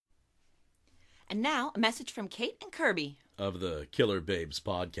And now, a message from Kate and Kirby of the Killer Babes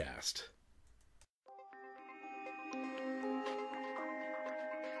podcast.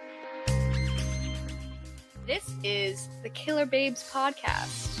 This is the Killer Babes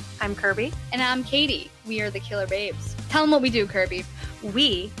podcast. I'm Kirby. And I'm Katie. We are the Killer Babes. Tell them what we do, Kirby.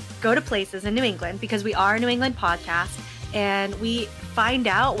 We go to places in New England because we are a New England podcast, and we find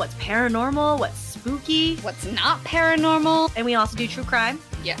out what's paranormal, what's spooky, What's not paranormal. and we also do true crime.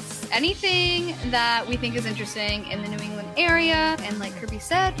 Yes, anything that we think is interesting in the New England area. And like Kirby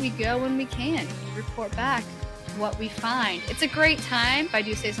said, we go when we can. We report back what we find. It's a great time, if I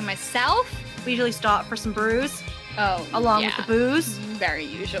do say so myself. We usually stop for some brews Oh, along yeah. with the booze. Very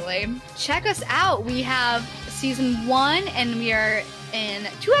usually. Check us out. We have season 1 and we are in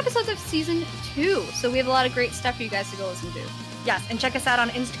 2 episodes of season 2. So we have a lot of great stuff for you guys to go listen to. Yes, and check us out on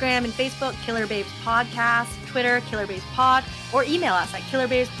Instagram and Facebook, Killer Babes Podcast, Twitter, Killer Babes Pod, or email us at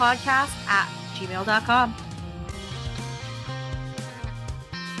killerbabespodcast@gmail.com.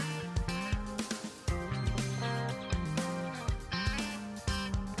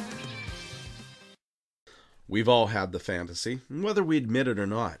 We've all had the fantasy, whether we admit it or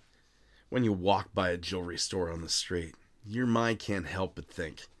not. When you walk by a jewelry store on the street, your mind can't help but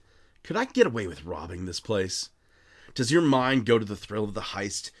think, could I get away with robbing this place? Does your mind go to the thrill of the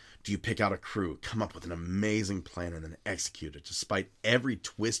heist? Do you pick out a crew, come up with an amazing plan, and then execute it despite every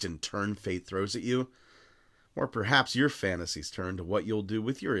twist and turn fate throws at you? Or perhaps your fantasies turn to what you'll do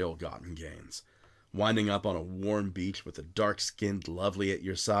with your ill-gotten gains, winding up on a warm beach with a dark-skinned lovely at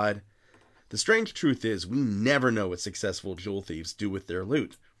your side. The strange truth is, we never know what successful jewel thieves do with their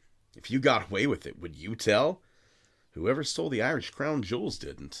loot. If you got away with it, would you tell? Whoever stole the Irish Crown jewels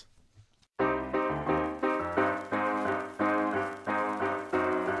didn't.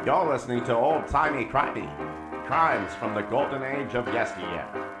 You're listening to Old Timey Crimey, crimes from the golden age of yesteryear.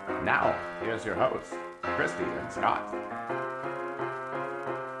 Now, here's your hosts, Christy and Scott.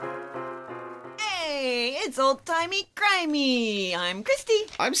 Hey, it's old-timey crimey. I'm Christy.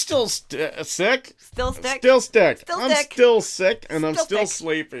 I'm still sick. Still stick? Still sick. Still I'm sick. still sick, and I'm Still still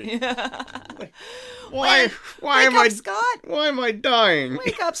sick. sleepy. Why am up, I? Scott? Why am I dying?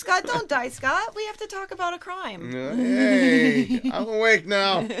 Wake up, Scott. Don't die, Scott. We have to talk about a crime. Hey, I'm awake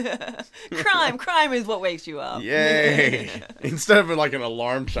now. Crime is what wakes you up. Yay! Instead of like an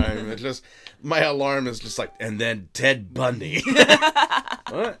alarm chime, it's just my alarm is just like, and then Ted Bundy.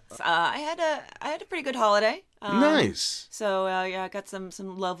 What? I had a pretty good holiday. Nice. So yeah, I got some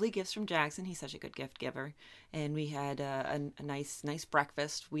lovely gifts from Jackson. He's such a good gift giver, and we had a nice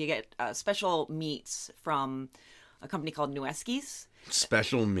breakfast. We get special meats from a company called Nueski's.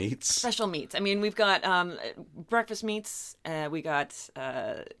 Special meats. Special meats. I mean, we've got breakfast meats. We got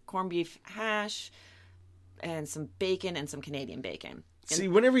corned beef hash, and some bacon and some Canadian bacon. See,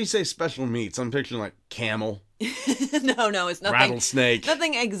 whenever you say special meats, I'm picturing like camel, No, it's nothing. rattlesnake.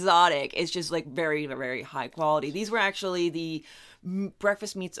 Nothing exotic. It's just like very, very high quality. These were actually the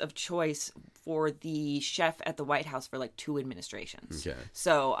breakfast meats of choice for the chef at the White House for like 2 administrations. Okay.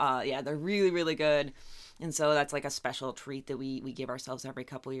 So yeah, they're really, really good. And so that's like a special treat that we give ourselves every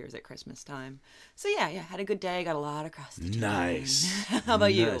couple years at Christmas time. So yeah, had a good day. Got a lot across the train. Nice. How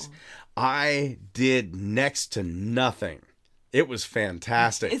about you? Nice. I did next to nothing. It was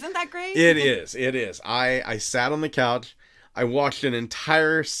fantastic. Isn't that great? It is. It is. I sat on the couch. I watched an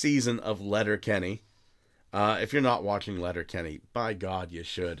entire season of Letterkenny. If you're not watching Letterkenny, by God, you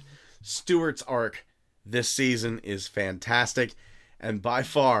should. Stuart's arc this season is fantastic, and by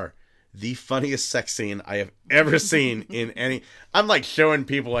far the funniest sex scene I have ever seen in any. I'm like showing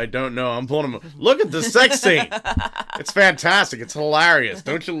people I don't know. I'm pulling them. Look at the sex scene. It's fantastic. It's hilarious.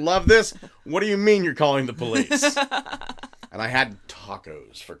 Don't you love this? What do you mean you're calling the police? And I had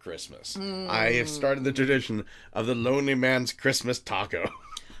tacos for Christmas. I have started the tradition of the lonely man's Christmas taco.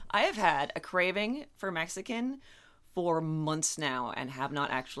 I have had a craving for Mexican for months now and have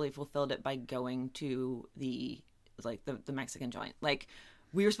not actually fulfilled it by going to the Mexican joint. Like,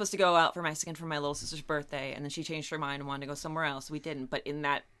 we were supposed to go out for Mexican for my little sister's birthday, and then she changed her mind and wanted to go somewhere else. We didn't. But in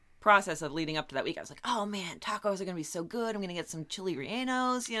that process of leading up to that week, I was like, oh man, tacos are going to be so good. I'm going to get some chili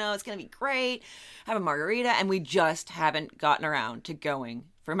rellenos. It's going to be great. Have a margarita. And we just haven't gotten around to going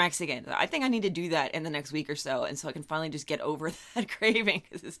for Mexican. I think I need to do that in the next week or so. And so I can finally just get over that craving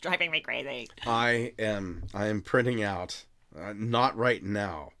because it's driving me crazy. I am printing out, not right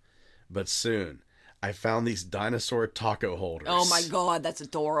now, but soon, I found these dinosaur taco holders. Oh my god, that's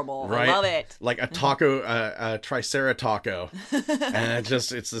adorable. Right? I love it. Like a taco, a triceratops. And it's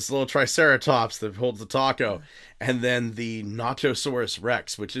this little triceratops that holds the taco. And then the Nachosaurus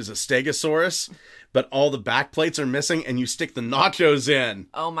Rex, which is a stegosaurus, but all the back plates are missing and you stick the nachos in.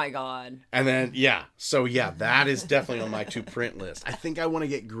 Oh my god. And then, yeah. So, yeah, that is definitely on my to print list. I think I want to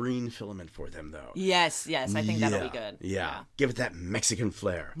get green filament for them, though. Yes, I think that'll be good. Yeah. Give it that Mexican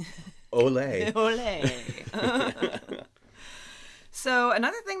flair. Olé. Olé. So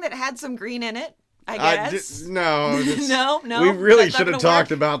another thing that had some green in it, I guess. No. No. We really That's not should have gonna talked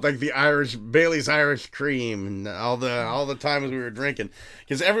work? about like the Bailey's Irish Cream and all the times we were drinking,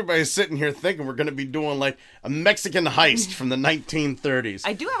 because everybody's sitting here thinking we're going to be doing like a Mexican heist from the 1930s.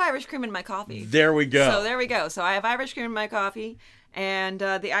 I do have Irish cream in my coffee. There we go. So there we go. So I have Irish cream in my coffee, and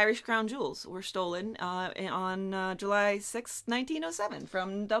the Irish Crown Jewels were stolen on July 6th, 1907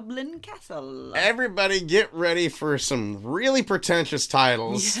 from Dublin Castle. Everybody get ready for some really pretentious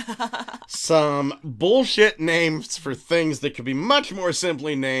titles. Some bullshit names for things that could be much more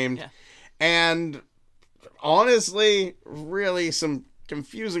simply named. Yeah. And honestly, really some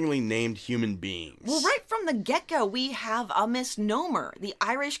confusingly named human beings. Well, right from the get-go, we have a misnomer. The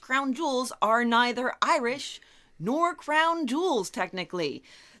Irish Crown Jewels are neither Irish nor crown jewels, technically.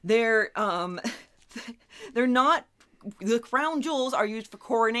 They're not. The crown jewels are used for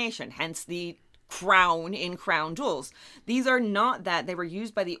coronation, hence the crown in crown jewels. These are not that. They were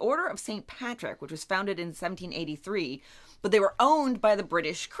used by the Order of St. Patrick, which was founded in 1783, but they were owned by the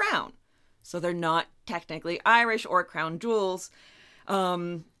British Crown. So they're not technically Irish or crown jewels.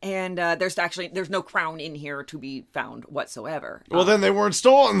 There's no crown in here to be found whatsoever. Well, then they weren't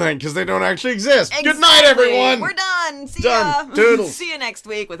stolen then, because they don't actually exist. Exactly. Good night, everyone. We're done. See Done. ya. Toodles. See you next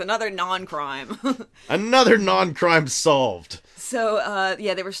week with another non-crime. Another non-crime solved. So,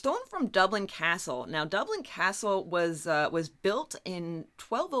 they were stolen from Dublin Castle. Now, Dublin Castle was built in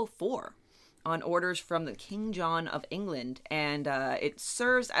 1204 on orders from the King John of England, and it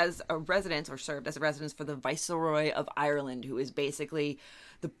served as a residence for the Viceroy of Ireland, who is basically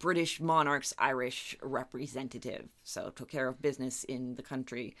the British monarch's Irish representative. So took care of business in the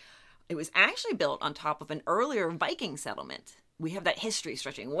country. It was actually built on top of an earlier Viking settlement. We have that history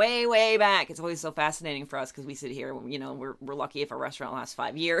stretching way, way back. It's always so fascinating for us because we sit here, we're lucky if a restaurant lasts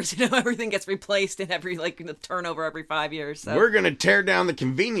 5 years. Everything gets replaced in every turnover every 5 years. So. We're going to tear down the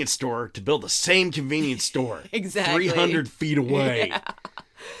convenience store to build the same convenience store. Exactly. 300 feet away. Yeah.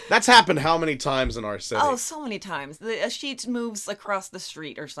 That's happened how many times in our city? Oh, so many times. A sheet moves across the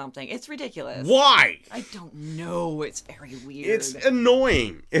street or something. It's ridiculous. Why? I don't know. It's very weird. It's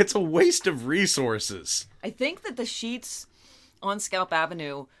annoying. It's a waste of resources. I think that the sheets on Scalp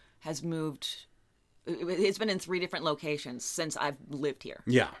Avenue has moved. It's been in 3 different locations since I've lived here.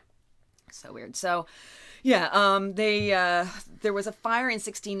 Yeah. So weird. So, yeah, there was a fire in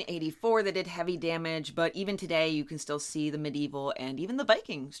 1684 that did heavy damage, but even today you can still see the medieval and even the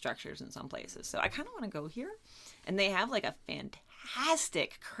Viking structures in some places. So I kind of want to go here. And they have like a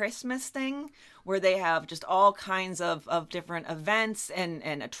fantastic Christmas thing where they have just all kinds of different events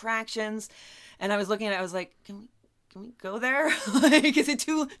and attractions. And I was looking at it, I was like, can we go there? Like, is it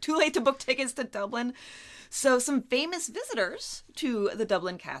too late to book tickets to Dublin? So some famous visitors to the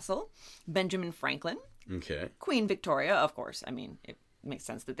Dublin Castle: Benjamin Franklin, Okay. Queen Victoria, of course. I mean, it makes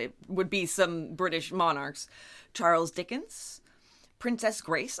sense that they would be some British monarchs. Charles Dickens, Princess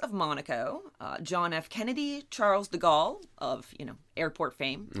Grace of Monaco, John F. Kennedy, Charles de Gaulle of, airport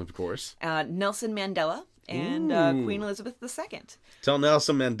fame, Of course. Nelson Mandela, and Queen Elizabeth II. Tell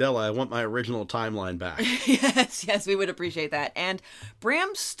Nelson Mandela I want my original timeline back. Yes, we would appreciate that. And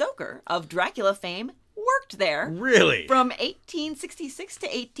Bram Stoker of Dracula fame worked there Really? from 1866 to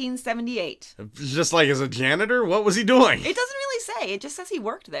 1878. Just like as a janitor? What was he doing? It doesn't really say. It just says he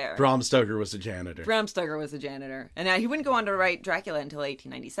worked there. Bram Stoker was a janitor. Bram Stoker was a janitor. And he wouldn't go on to write Dracula until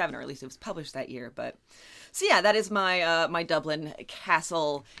 1897, or at least it was published that year. But so yeah, that is my my Dublin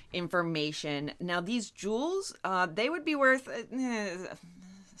Castle information. Now these jewels, they would be worth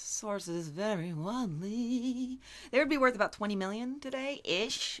sources very widely. They would be worth about 20 million today,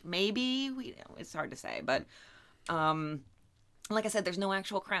 ish, maybe. It's hard to say, but like I said, there's no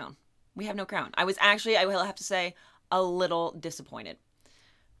actual crown. We have no crown. I will have to say, a little disappointed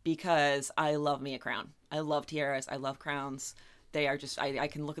because I love me a crown. I love tiaras. I love crowns. They are just, I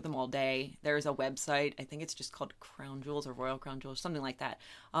can look at them all day. There's a website, I think it's just called Crown Jewels or Royal Crown Jewels, something like that,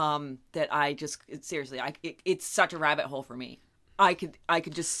 that I just, seriously, it's such a rabbit hole for me. I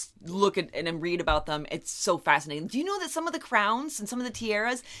could just look at and read about them. It's so fascinating. Do you know that some of the crowns and some of the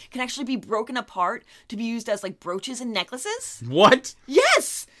tiaras can actually be broken apart to be used as like brooches and necklaces? What?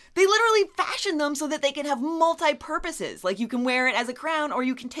 Yes! They literally fashion them so that they can have multi-purposes. Like, you can wear it as a crown, or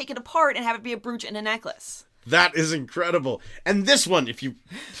you can take it apart and have it be a brooch and a necklace. That is incredible. And this one, if you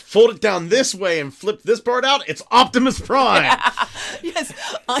fold it down this way and flip this part out, it's Optimus Prime. Yeah. Yes,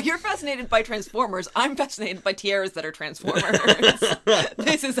 you're fascinated by Transformers. I'm fascinated by tiaras that are Transformers.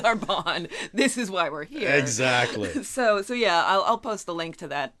 This is our bond. This is why we're here. Exactly. So yeah, I'll post the link to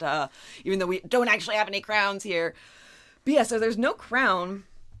that, even though we don't actually have any crowns here. But yeah, so there's no crown.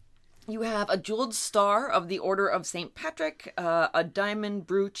 You have a jeweled star of the Order of St. Patrick, a diamond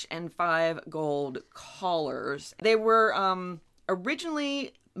brooch, and 5 gold collars. They were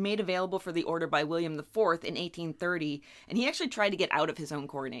originally made available for the order by William IV in 1830, and he actually tried to get out of his own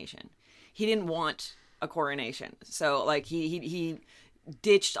coronation. He didn't want a coronation, so like he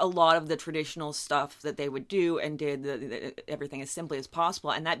ditched a lot of the traditional stuff that they would do and did everything as simply as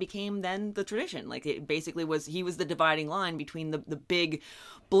possible, and that became then the tradition. Like, it basically was, he was the dividing line between the big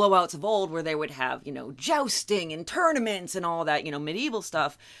blowouts of old, where they would have, you know, jousting and tournaments and all that, you know, medieval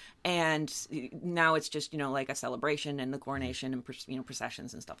stuff, and now it's just, you know, like a celebration and the coronation and, you know,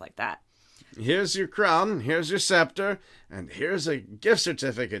 processions and stuff like that. Here's your crown, here's your scepter, and here's a gift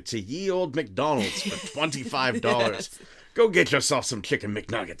certificate to ye old McDonald's for $25. Yes. Go get yourself some chicken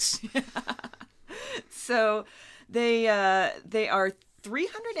McNuggets. So they are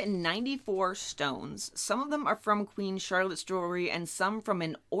 394 stones. Some of them are from Queen Charlotte's jewelry, and some from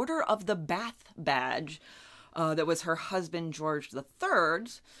an Order of the Bath badge that was her husband George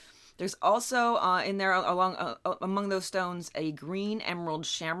III's. There's also in there among those stones a green emerald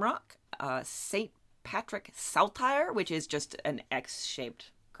shamrock, St. Patrick saltire, which is just an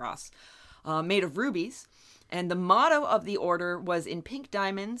X-shaped cross made of rubies. And the motto of the order was in pink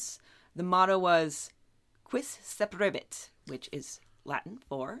diamonds. The motto was Quis separabit, which is Latin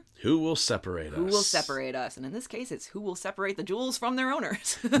for Who will separate us? Who will separate us? And in this case, it's who will separate the jewels from their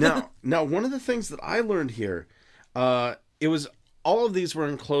owners. Now, one of the things that I learned here, it was all of these were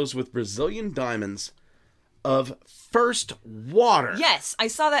enclosed with Brazilian diamonds of first water. Yes, I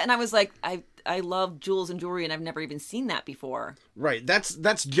saw that and I was like, I love jewels and jewelry, and I've never even seen that before. Right,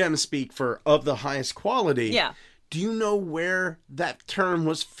 that's gem speak for of the highest quality. Yeah. Do you know where that term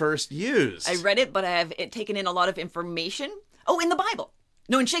was first used? I read it, but I have taken in a lot of information. Oh, in the Bible.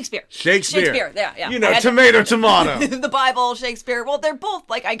 No, in Shakespeare. Shakespeare, yeah. You know, tomato. The Bible, Shakespeare. Well, they're both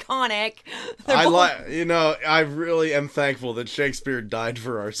like iconic. I really am thankful that Shakespeare died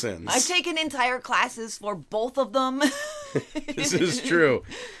for our sins. I've taken entire classes for both of them. This is true.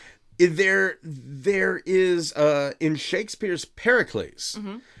 There is in Shakespeare's Pericles,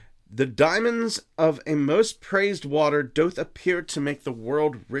 the diamonds of a most praised water doth appear to make the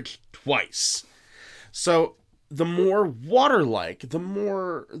world rich twice. So the more water-like, the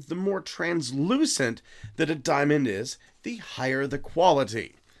more translucent that a diamond is, the higher the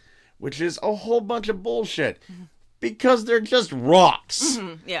quality, which is a whole bunch of bullshit. Because they're just rocks.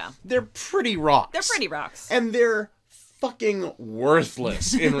 Yeah. They're pretty rocks. They're pretty rocks. And they're fucking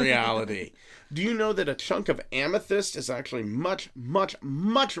worthless in reality. Do you know that a chunk of amethyst is actually much, much,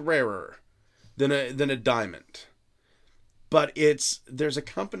 much rarer than a diamond? But there's a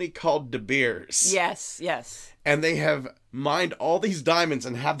company called De Beers. Yes. And they have mined all these diamonds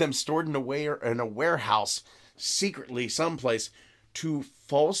and have them stored in a warehouse secretly someplace to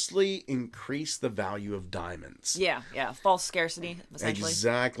falsely increase the value of diamonds. Yeah. False scarcity, essentially.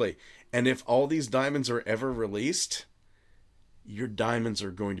 Exactly. And if all these diamonds are ever released, your diamonds are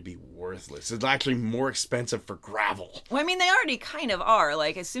going to be worthless. It's actually more expensive for gravel. Well, I mean, they already kind of are.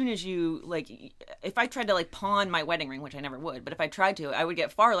 Like, as soon as you, like, if I tried to, like, pawn my wedding ring, which I never would, but if I tried to, I would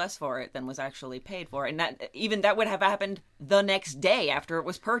get far less for it than was actually paid for. And that would have happened the next day after it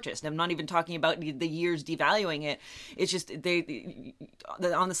was purchased. I'm not even talking about the years devaluing it. It's just,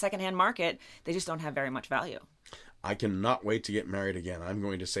 on the secondhand market, they just don't have very much value. I cannot wait to get married again. I'm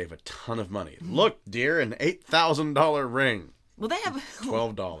going to save a ton of money. Look, dear, an $8,000 ring. Well, they have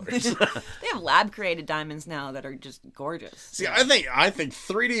 $12. They have lab-created diamonds now that are just gorgeous. See, I think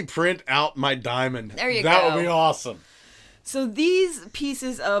 3D print out my diamond. There you go. That would be awesome. So these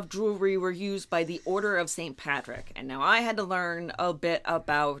pieces of jewelry were used by the Order of St. Patrick. And now I had to learn a bit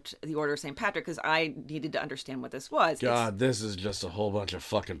about the Order of St. Patrick because I needed to understand what this was. God, this is just a whole bunch of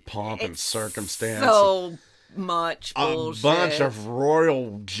fucking pomp and circumstance. So much bullshit. A bunch of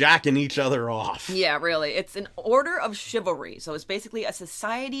royal jacking each other off. Yeah, really. It's an order of chivalry. So it's basically a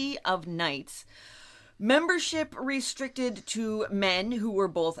society of knights. Membership restricted to men who were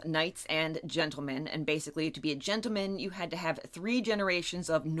both knights and gentlemen. And basically, to be a gentleman, you had to have 3 generations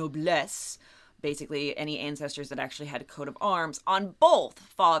of noblesse basically any ancestors that actually had a coat of arms on both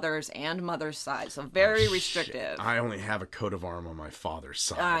father's and mother's side. So very restrictive. I only have a coat of arm on my father's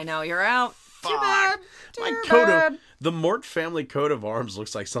side. I know, you're out. Too Fuck. bad. My Too coat bad. of the Mort family coat of arms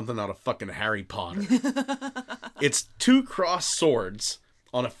looks like something out of fucking Harry Potter. It's 2 crossed swords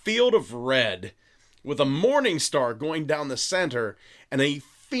on a field of red with a morning star going down the center and a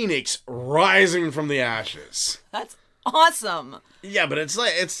phoenix rising from the ashes. That's awesome. Yeah, but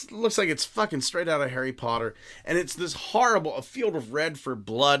looks like it's fucking straight out of Harry Potter, and it's this horrible a field of red for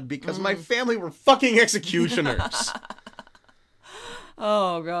blood because my family were fucking executioners.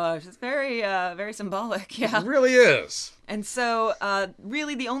 Oh gosh, it's very very symbolic. Yeah. It really is. And so,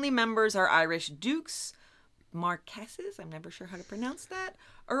 really, the only members are Irish dukes, marquesses, I'm never sure how to pronounce that,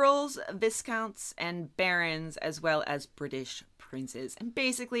 earls, viscounts, and barons, as well as British princes. And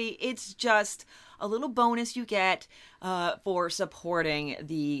basically, it's just a little bonus you get for supporting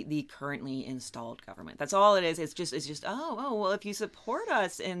the currently installed government. That's all it is. It's just well, if you support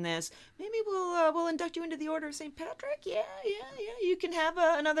us in this, maybe we'll induct you into the Order of St. Patrick. Yeah. You can have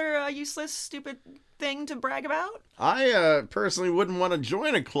another useless, stupid thing to brag about. I personally wouldn't want to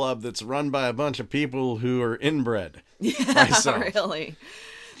join a club that's run by a bunch of people who are inbred. Yeah, myself. really.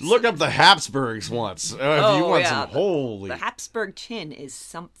 Look up the Habsburgs once. If you want some holy... The Habsburg chin is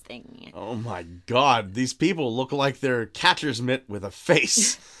something. Oh my god, these people look like they're catcher's mitt with a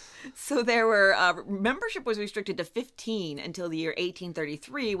face. So there were, membership was restricted to 15 until the year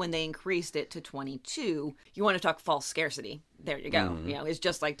 1833 when they increased it to 22. You want to talk false scarcity. There you go. You know, it's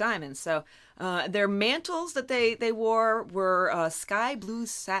just like diamonds. So their mantles that they wore were sky blue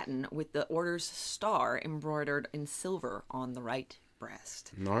satin with the order's star embroidered in silver on the right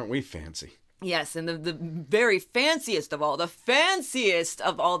breast. Aren't we fancy? Yes, and the very fanciest of all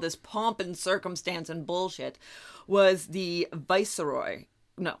this pomp and circumstance and bullshit was the viceroy.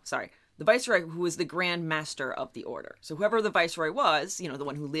 No, sorry. The viceroy, who was the grand master of the order. So whoever the viceroy was, you know, the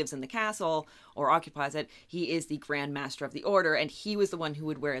one who lives in the castle or occupies it, he is the grand master of the order, and he was the one who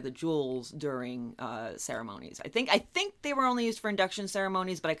would wear the jewels during ceremonies. I think they were only used for induction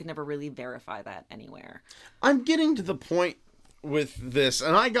ceremonies, but I could never really verify that anywhere. I'm getting to the point with this,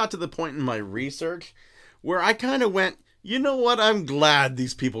 and I got to the point in my research where I kind of went, you know what, I'm glad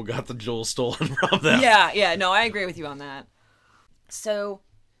these people got the jewels stolen from them. Yeah, no, I agree with you on that. So,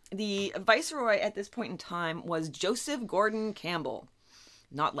 the viceroy at this point in time was Joseph Gordon Campbell,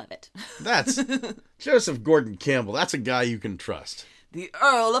 not Levitt. That's Joseph Gordon Campbell. That's a guy you can trust. The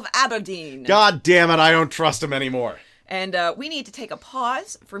Earl of Aberdeen. God damn it, I don't trust him anymore. And we need to take a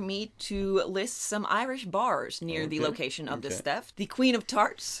pause for me to list some Irish bars near the location of this theft. The Queen of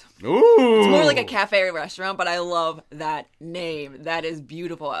Tarts. Ooh. It's more like a cafe restaurant, but I love that name. That is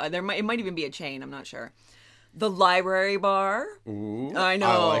beautiful. It might even be a chain, I'm not sure. The Library Bar. Ooh, I know.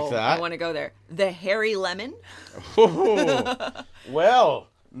 I like that. I want to go there. The Hairy Lemon. Well,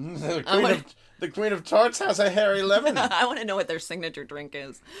 the Queen of Tarts has a hairy lemon. I want to know what their signature drink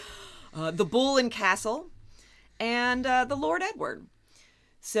is. The Bull and Castle. And the Lord Edward.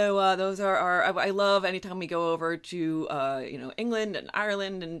 So those are I love anytime we go over to England and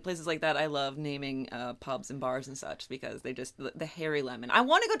Ireland and places like that. I love naming pubs and bars and such because they just the Hairy Lemon. I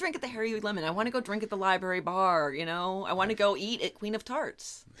want to go drink at the Hairy Lemon. I want to go drink at the Library Bar. You know, I want to go eat at Queen of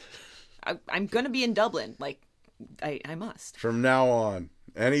Tarts. I'm gonna be in Dublin. Like I must. From now on,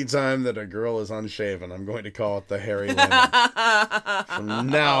 anytime that a girl is unshaven, I'm going to call it the Hairy Lemon. From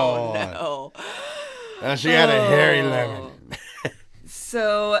now on. No. And she had a hairy lemon.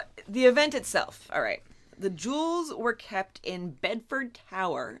 So, the event itself. All right. The jewels were kept in Bedford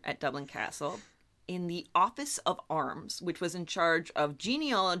Tower at Dublin Castle in the Office of Arms, which was in charge of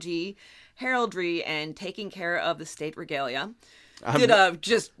genealogy, heraldry, and taking care of the state regalia. Did a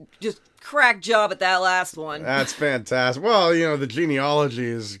just crack job at that last one. That's fantastic. Well, you know, the genealogy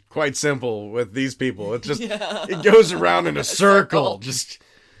is quite simple with these people. It just it goes around in a circle. Just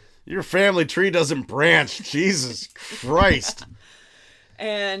your family tree doesn't branch. Jesus Christ.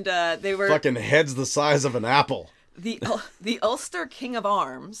 And they were fucking heads the size of an apple. The Ulster King of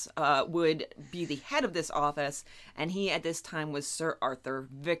Arms would be the head of this office, and he at this time was Sir Arthur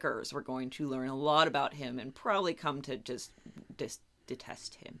Vickers. We're going to learn a lot about him and probably come to just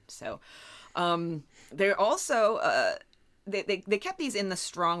detest him. So they're also they kept these in the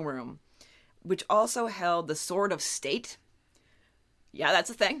strong room, which also held the Sword of State. Yeah, that's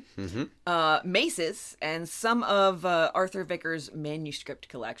a thing. Mm-hmm. Maces and some of Arthur Vickers' manuscript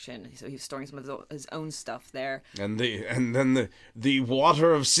collection. So he's storing some of his own stuff there. And then the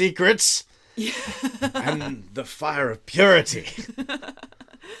Water of Secrets. And the Fire of Purity.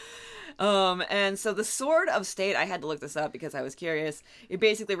 And so the Sword of State, I had to look this up because I was curious. It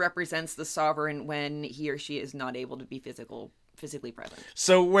basically represents the sovereign when he or she is not able to be physically present.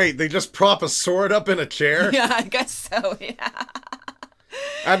 So wait, they just prop a sword up in a chair? Yeah, I guess so, yeah.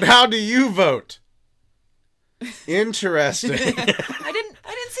 And how do you vote? Interesting. I didn't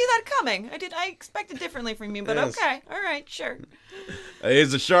see that coming. I expected differently from you, but Yes. okay. All right, sure.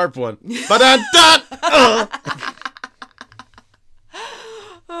 Here's a sharp one. Ba-da-da!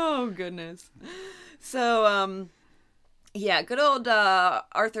 Oh, goodness. So, yeah, good old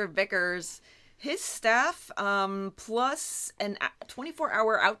Arthur Vickers, his staff, plus an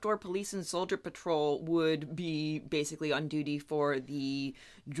 24-hour outdoor police and soldier patrol would be basically on duty for the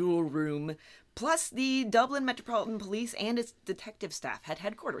jewel room. Plus, the Dublin Metropolitan Police and its detective staff had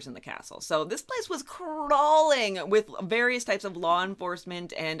headquarters in the castle. So this place was crawling with various types of law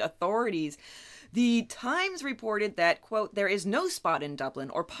enforcement and authorities. The Times reported that, quote, there is no spot in Dublin,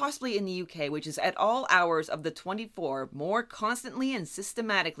 or possibly in the UK, which is at all hours of the 24 more constantly and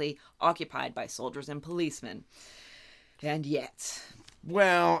systematically occupied by soldiers and policemen. And yet...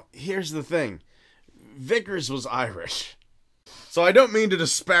 Well, here's the thing. Vickers was Irish. So I don't mean to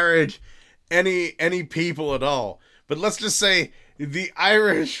disparage any people at all, but let's just say the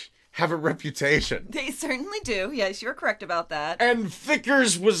Irish have a reputation. They certainly do. Yes, you're correct about that. And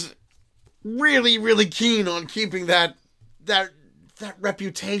Vickers was really, really keen on keeping that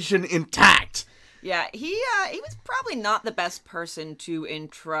reputation intact. Yeah, he was probably not the best person to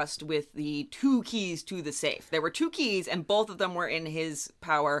entrust with the 2 keys to the safe. There were 2 keys, and both of them were in his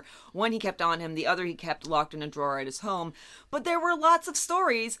power. One he kept on him, the other he kept locked in a drawer at his home. But there were lots of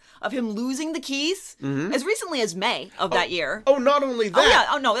stories of him losing the keys as recently as May of that year. Oh, not only that. Oh, yeah.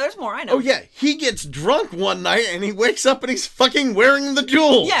 Oh, no, there's more. I know. Oh, yeah. He gets drunk one night, and he wakes up, and he's fucking wearing the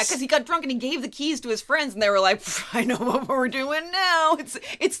jewels. Yeah, because he got drunk and he gave the keys to his friends, and they were like, I know what we're doing now.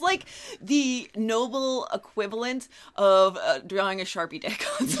 It's like the noble equivalent of drawing a Sharpie dick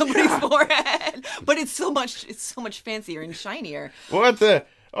on somebody's forehead, but it's so much fancier and shinier. What the?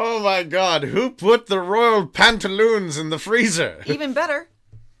 Oh my God! Who put the royal pantaloons in the freezer? Even better,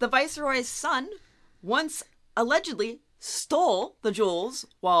 the Viceroy's son once allegedly stole the jewels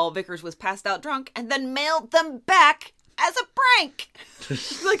while Vickers was passed out drunk, and then mailed them back as a prank.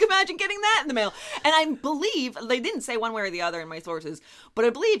 Like, imagine getting that in the mail. And I believe, they didn't say one way or the other in my sources, but I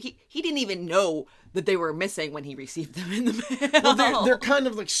believe he didn't even know that they were missing when he received them in the mail. Well, they're kind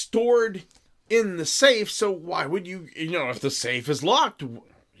of like stored in the safe, so why would you if the safe is locked,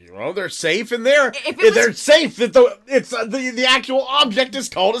 they're safe in there. If they're safe, that the actual object is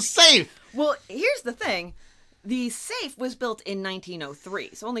called a safe. Well, here's the thing. The safe was built in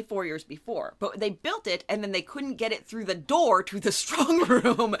 1903, so only 4 years before. But they built it, and then they couldn't get it through the door to the strong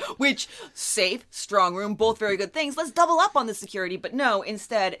room, which, safe, strong room, both very good things. Let's double up on the security. But no,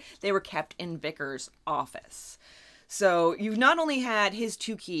 instead, they were kept in Vickers' office. So you not only had his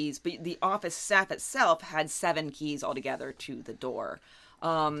 2 keys, but the office staff itself had 7 keys altogether to the door.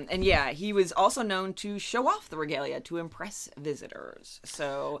 And yeah, he was also known to show off the regalia to impress visitors.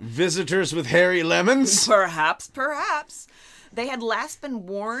 So visitors with hairy lemons? Perhaps. They had last been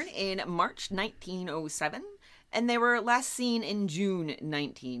worn in March 1907, and they were last seen in June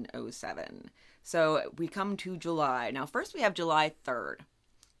 1907. So we come to July. Now, first we have July 3rd.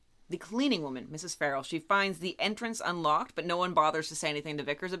 The cleaning woman, Mrs. Farrell, she finds the entrance unlocked, but no one bothers to say anything to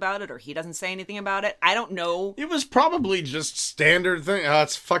Vickers about it, or he doesn't say anything about it. I don't know. It was probably just standard thing.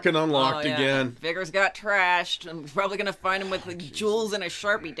 It's fucking unlocked again. Vickers got trashed. I'm probably going to find him with jewels and a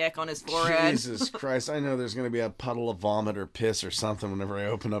Sharpie dick on his forehead. Jesus Christ. I know there's going to be a puddle of vomit or piss or something whenever I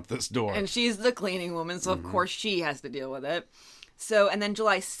open up this door. And she's the cleaning woman, so of course she has to deal with it. So, and then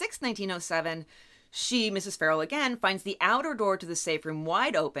July 6, 1907, she, Mrs. Farrell again, finds the outer door to the safe room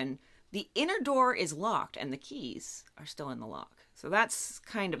wide open. The inner door is locked, and the keys are still in the lock. So that's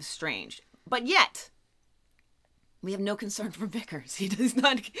kind of strange. But yet, we have no concern for Vickers. He does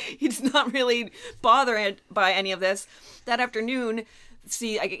not really bothered by any of this. That afternoon,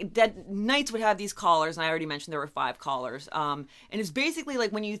 Knights would have these collars, and I already mentioned there were 5 collars. And it's basically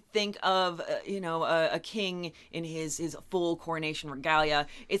like when you think of, a king in his full coronation regalia,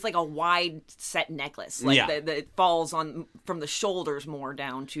 it's like a wide set necklace. That it falls on from the shoulders more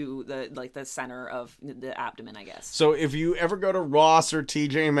down to the center of the abdomen, I guess. So if you ever go to Ross or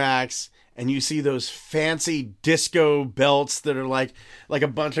TJ Maxx and you see those fancy disco belts that are like a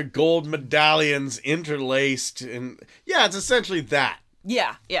bunch of gold medallions interlaced, and yeah, it's essentially that.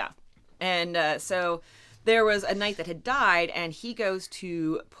 Yeah. And so there was a knight that had died, and he goes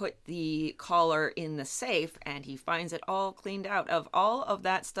to put the collar in the safe, and he finds it all cleaned out of all of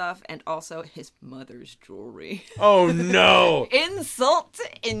that stuff, and also his mother's jewelry. Oh no! Insult to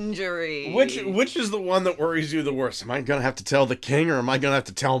injury. Which is the one that worries you the worst? Am I gonna have to tell the king, or am I gonna have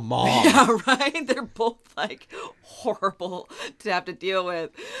to tell Mom? Yeah, right? They're both, like, horrible to have to deal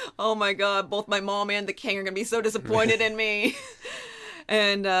with. Oh my god, both my mom and the king are gonna be so disappointed in me.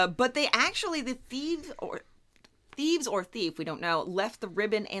 And but they actually, the thieves or thief, we don't know, left the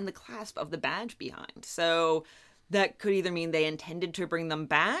ribbon and the clasp of the badge behind. So that could either mean they intended to bring them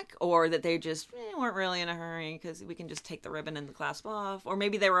back, or that they just weren't really in a hurry because we can just take the ribbon and the clasp off, or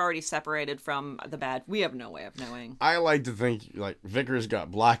maybe they were already separated from the badge. We have no way of knowing. I like to think like Vickers got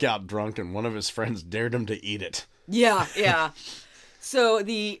blackout drunk and one of his friends dared him to eat it. Yeah. So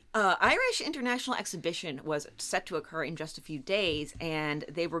the Irish International Exhibition was set to occur in just a few days, and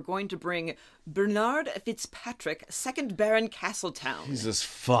they were going to bring Bernard Fitzpatrick, 2nd Baron Castletown. Jesus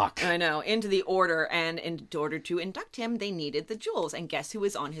fuck. I know, into the order, and in order to induct him, they needed the jewels. And guess who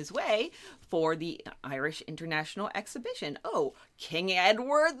was on his way for the Irish International Exhibition? Oh, King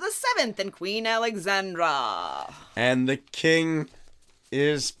Edward VII and Queen Alexandra. And the king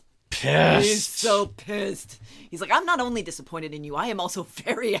is pissed. He's so pissed. He's like, I'm not only disappointed in you, I am also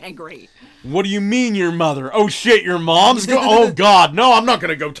very angry. What do you mean your mother? Oh shit, your mom's oh god, no, I'm not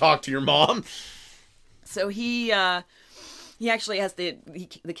gonna go talk to your mom. So he actually has the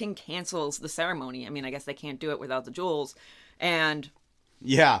king cancels the ceremony. I mean, I guess they can't do it without the jewels. And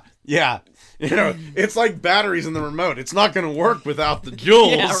Yeah. You know, it's like batteries in the remote. It's not going to work without the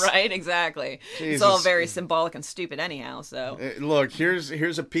jewels. yeah, right, exactly. Jesus. It's all very symbolic and stupid anyhow, so. Look, here's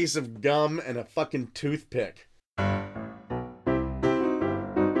a piece of gum and a fucking toothpick.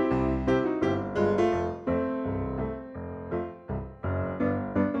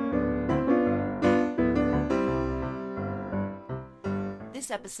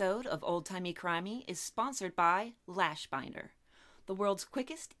 This episode of Old Timey Crimey is sponsored by Lash Binder. The world's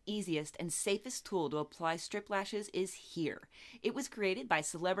quickest, easiest, and safest tool to apply strip lashes is here. It was created by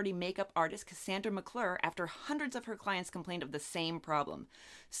celebrity makeup artist Cassandra McClure after hundreds of her clients complained of the same problem.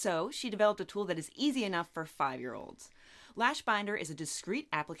 So, she developed a tool that is easy enough for 5-year-olds. Lash Binder is a discreet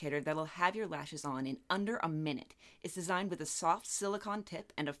applicator that'll have your lashes on in under a minute. It's designed with a soft silicone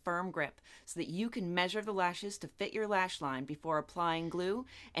tip and a firm grip so that you can measure the lashes to fit your lash line before applying glue,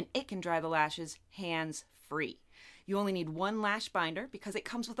 and it can dry the lashes hands-free. You only need one lash binder because it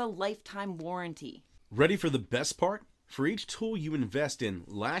comes with a lifetime warranty. Ready for the best part? For each tool you invest in,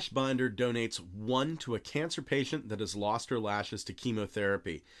 Lash Binder donates one to a cancer patient that has lost her lashes to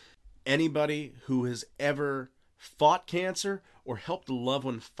chemotherapy. Anybody who has ever fought cancer or helped a loved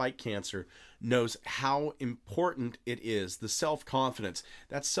one fight cancer knows how important it is. The self-confidence.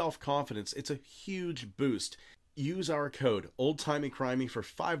 That self-confidence, it's a huge boost. Use our code OldTimeyCrimey for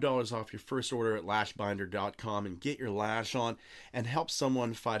 $5 off your first order at lashbinder.com and get your lash on and help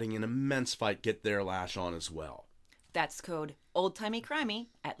someone fighting an immense fight get their lash on as well. That's code OldTimeyCrimey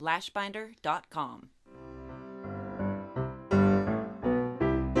at lashbinder.com.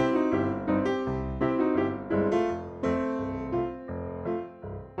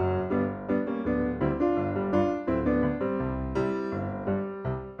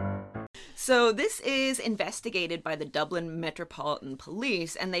 So this is investigated by the Dublin Metropolitan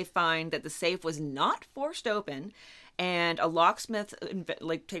Police, and they find that the safe was not forced open, and a locksmith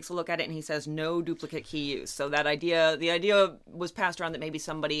takes a look at it and he says no duplicate key use. So the idea was passed around that maybe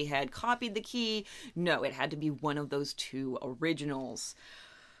somebody had copied the key. No, it had to be one of those two originals.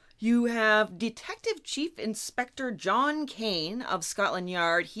 You have Detective Chief Inspector John Kane of Scotland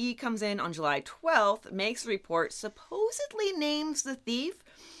Yard. He comes in on July 12th, makes a report, supposedly names the thief,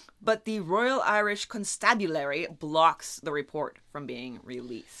 but the Royal Irish Constabulary blocks the report from being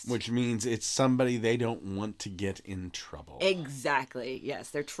released. Which means it's somebody they don't want to get in trouble. Exactly,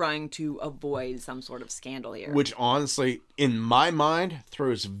 yes. They're trying to avoid some sort of scandal here. Which honestly, in my mind,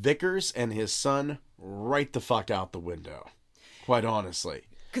 throws Vickers and his son right the fuck out the window. Quite honestly.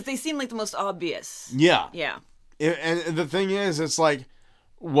 Because they seem like the most obvious. Yeah. Yeah. And the thing is, it's like,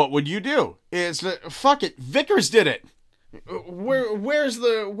 what would you do? It's fuck it, Vickers did it. Where's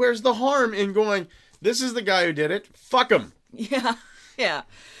the harm in going, this is the guy who did it, fuck him? Yeah.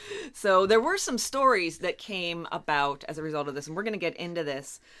 So there were some stories that came about as a result of this, and we're going to get into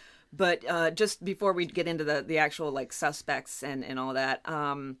this. But just before we get into the actual like suspects and all that,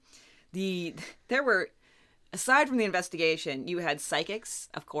 there were, aside from the investigation, you had psychics,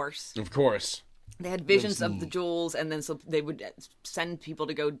 of course. Of course. They had visions of the jewels, and then so they would send people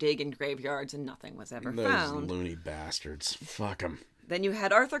to go dig in graveyards, and nothing was ever found. Those loony bastards. Fuck them. Then you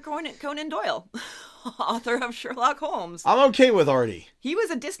had Arthur Conan Doyle, author of Sherlock Holmes. I'm okay with Artie. He was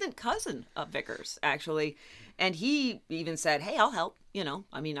a distant cousin of Vickers, actually. And he even said, hey, I'll help.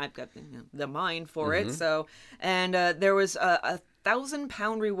 I've got the mind for it. So, and there was a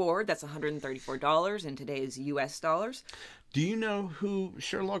 £1,000 reward. That's $134 in today's US dollars. Do you know who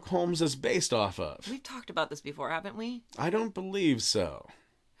Sherlock Holmes is based off of? We've talked about this before, haven't we? I don't believe so.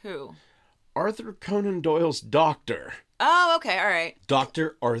 Who? Arthur Conan Doyle's doctor. Oh, okay, all right.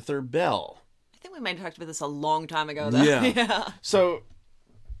 Dr. Arthur Bell. I think we might have talked about this a long time ago, though. Yeah. So,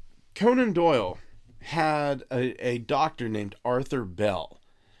 Conan Doyle had a doctor named Arthur Bell.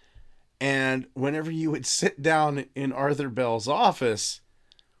 And whenever you would sit down in Arthur Bell's office,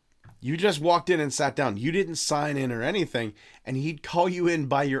 you just walked in and sat down. You didn't sign in or anything. And he'd call you in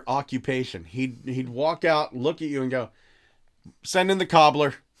by your occupation. He'd walk out, look at you and go, send in the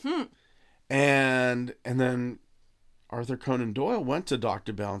cobbler. And then Arthur Conan Doyle went to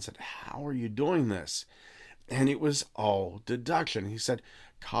Dr. Bell and said, how are you doing this? And it was all deduction. He said,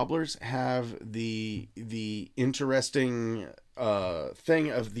 cobblers have the interesting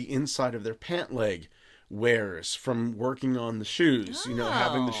thing of the inside of their pant leg wears from working on the shoes,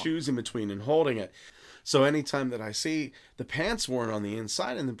 having the shoes in between and holding it. So anytime that I see the pants worn on the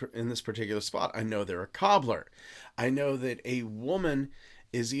inside in this particular spot, I know they're a cobbler. I know that a woman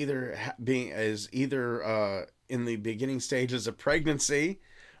is either in the beginning stages of pregnancy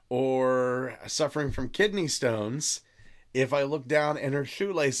or suffering from kidney stones if I look down and her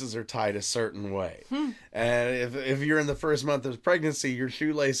shoelaces are tied a certain way. And if you're in the first month of pregnancy, your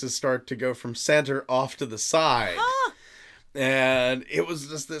shoelaces start to go from center off to the side. And it was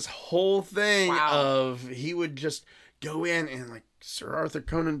just this whole thing of he would just go in and like Sir Arthur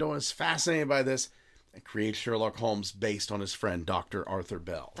Conan Doyle is fascinated by this and create Sherlock Holmes based on his friend Dr. Arthur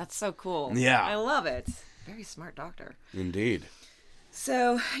Bell. That's so cool. Yeah. I love it. Very smart doctor. Indeed.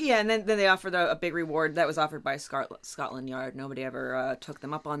 So, yeah, and then they offered a big reward that was offered by Scotland Yard. Nobody ever took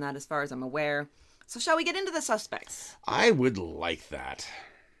them up on that as far as I'm aware. So shall we get into the suspects? I would like that.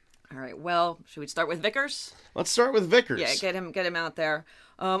 All right, well, should we start with Vickers? Let's start with Vickers. Yeah, get him out there.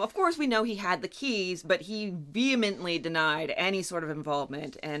 Of course, we know he had the keys, but he vehemently denied any sort of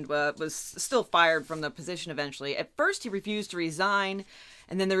involvement and was still fired from the position eventually. At first, he refused to resign,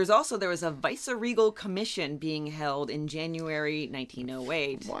 and then there was a viceregal commission being held in January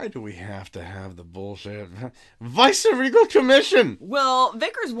 1908. Why do we have to have the bullshit? Viceregal commission! Well,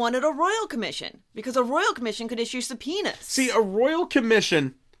 Vickers wanted a royal commission, because a royal commission could issue subpoenas. See, a royal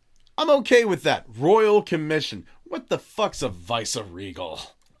commission, I'm okay with that. Royal commission. What the fuck's a viceregal?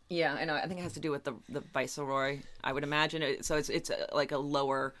 Yeah, I know. I think it has to do with the viceroy, I would imagine. So it's like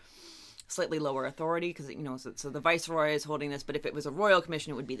a slightly lower authority, because so the viceroy is holding this, but if it was a royal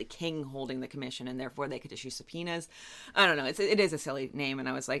commission, it would be the king holding the commission, and therefore they could issue subpoenas. I don't know. It is a silly name, and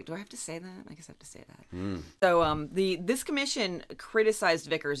I was like, do I have to say that? I guess I have to say that. So this commission criticized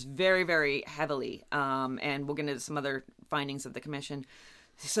Vickers very, very heavily, and we'll get into some other findings of the commission.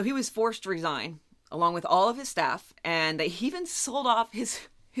 So he was forced to resign, along with all of his staff, and they even sold off his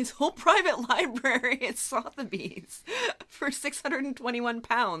whole private library at Sotheby's for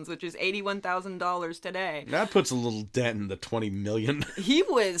 £621, which is $81,000 today. That puts a little dent in the $20 million. He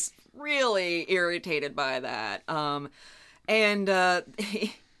was really irritated by that.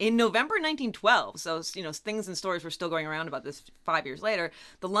 In November 1912, so things and stories were still going around about this 5 years later,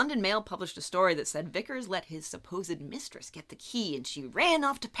 the London Mail published a story that said Vickers let his supposed mistress get the key and she ran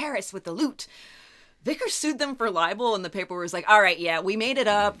off to Paris with the loot. Vickers sued them for libel, and the paper was like, all right, yeah, we made it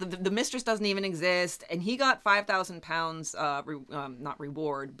up. The mistress doesn't even exist. And he got £5,000, not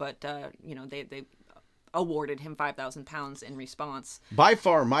reward, but, they awarded him £5,000 in response. By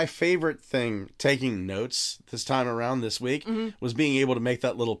far, my favorite thing taking notes this time around this week was being able to make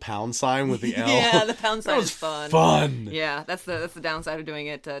that little pound sign with the L. Yeah, the pound sign is fun. Fun. Yeah, that's the downside of doing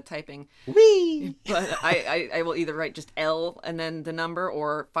it typing. Whee! But I will either write just L and then the number,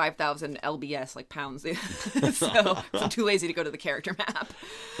 or 5,000 LBS, like pounds. So I'm too lazy to go to the character map.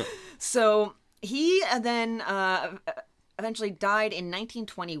 So he then eventually died in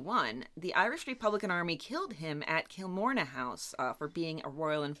 1921. The Irish Republican Army killed him at Kilmorna House for being a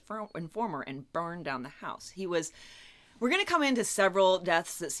royal informer and burned down the house. We're going to come into several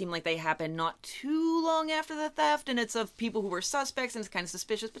deaths that seem like they happened not too long after the theft, and it's of people who were suspects, and it's kind of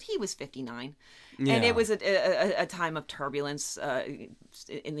suspicious, but he was 59. Yeah. And it was a time of turbulence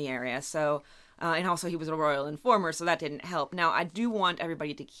in the area, so... and also he was a royal informer, so that didn't help. Now, I do want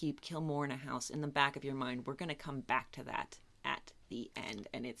everybody to keep Kilmorna House in the back of your mind. We're going to come back to that at the end,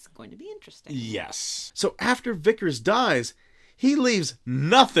 and it's going to be interesting. Yes. So after Vickers dies, he leaves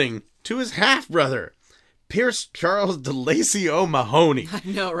nothing to his half-brother, Pierce Charles DeLacy O'Mahony. I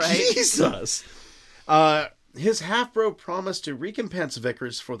know, right? Jesus. His half-bro promised to recompense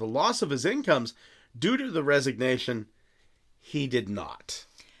Vickers for the loss of his incomes due to the resignation. He did not.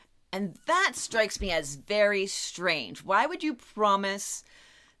 And that strikes me as very strange. Why would you promise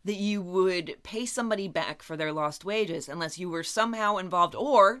that you would pay somebody back for their lost wages unless you were somehow involved,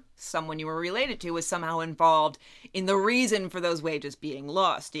 or someone you were related to was somehow involved in the reason for those wages being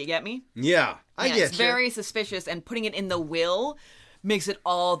lost? Do you get me? Yeah, I get It's you. very suspicious, and putting it in the will makes it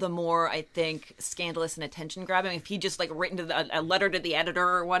all the more, I think, scandalous and attention-grabbing. If he just, like, written a letter to the editor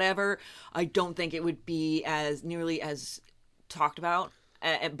or whatever, I don't think it would be as nearly as talked about.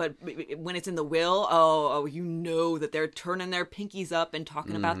 But when it's in the will, oh, you know that they're turning their pinkies up and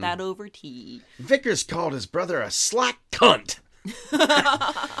talking about that over tea. Vickers called his brother a slack cunt.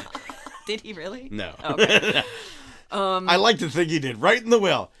 Did he really? No. Okay. I like to think he did, right in the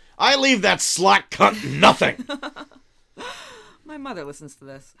will. I leave that slack cunt nothing. My mother listens to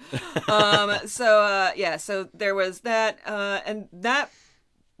this. So there was that, and that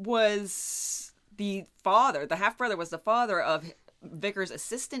was the father. The half-brother was the father of Vickers'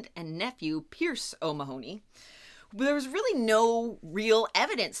 assistant and nephew, Pierce O'Mahony. There was really no real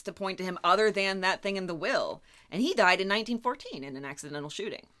evidence to point to him other than that thing in the will. And he died in 1914 in an accidental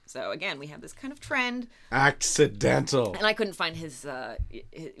shooting. So again, we have this kind of trend. Accidental. And I couldn't find his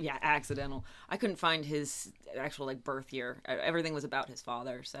accidental. I couldn't find his actual, like, birth year. Everything was about his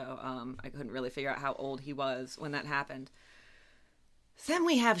father. So I couldn't really figure out how old he was when that happened. Then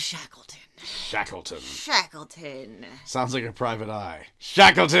we have Shackleton. Shackleton. Sounds like a private eye.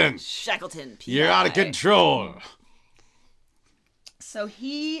 Shackleton! Shackleton. P.I. You're out of control. So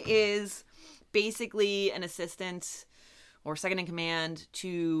he is basically an assistant or second in command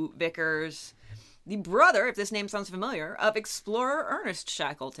to Vickers, the brother, if this name sounds familiar, of explorer Ernest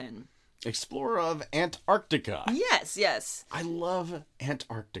Shackleton. Explorer of Antarctica. Yes. I love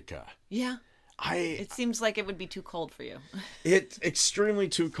Antarctica. Yeah. It seems like it would be too cold for you. It's extremely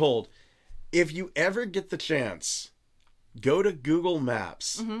too cold. If you ever get the chance, go to Google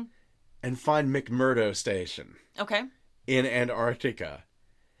Maps and find McMurdo Station Okay. in Antarctica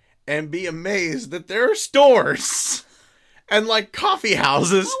and be amazed that there are stores and, like, coffee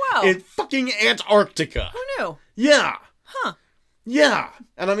houses Oh, wow. in fucking Antarctica. Who knew? Yeah. Huh. Yeah.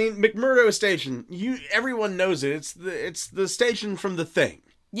 And I mean, McMurdo Station, everyone knows it. It's the station from The Thing.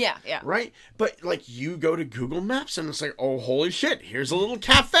 Yeah. Right? But, like, you go to Google Maps and it's like, oh, holy shit, here's a little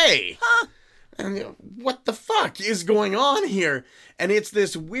cafe. Huh. And you know, what the fuck is going on here? And it's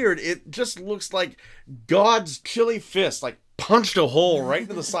this weird, it just looks like God's chilly fist, like, punched a hole right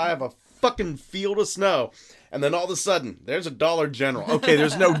into the side of a fucking field of snow. And then all of a sudden, there's a Dollar General. Okay,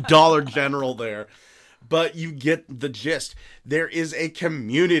 there's no Dollar General there. But you get the gist. There is a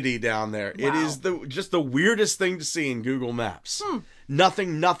community down there. Wow. It is just the weirdest thing to see in Google Maps.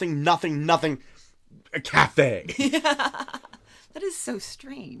 Nothing. A cafe. That is so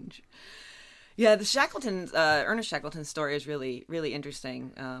strange. Yeah, the Ernest Shackleton story is really, really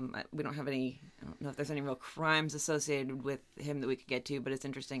interesting. We don't know if there's any real crimes associated with him that we could get to, but it's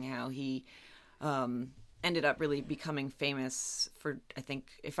interesting how he ended up really becoming famous for, I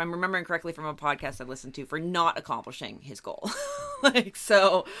think, if I'm remembering correctly from a podcast I listened to, for not accomplishing his goal.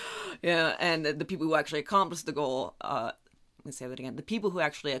 And the people who actually accomplished the goal, let's say that again, the people who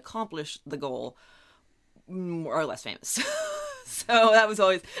actually accomplished the goal are less famous. So it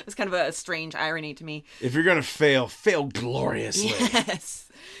was kind of a strange irony to me. If you're gonna fail gloriously. Yes.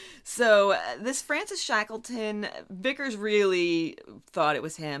 So this Francis Shackleton, Vickers really thought it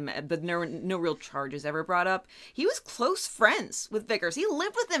was him, but no real charges ever brought up. He was close friends with Vickers. He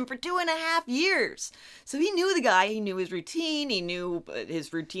lived with him for 2.5 years. So he knew the guy. He knew his routine. He knew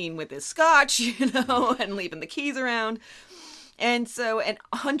his routine with his scotch, and leaving the keys around. And so,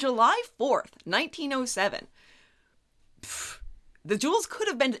 on July 4th, 1907, the jewels could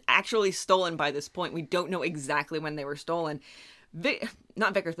have been actually stolen by this point. We don't know exactly when they were stolen.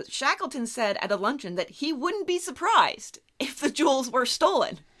 Not Vickers, but Shackleton said at a luncheon that he wouldn't be surprised if the jewels were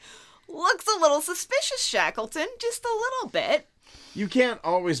stolen. Looks a little suspicious, Shackleton, just a little bit. You can't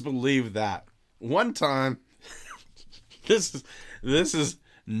always believe that. One time, this is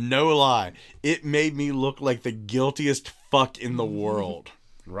no lie, it made me look like the guiltiest fuck in the world,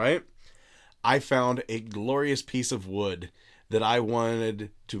 right? I found a glorious piece of wood that I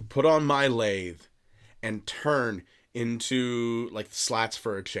wanted to put on my lathe and turn into, like, slats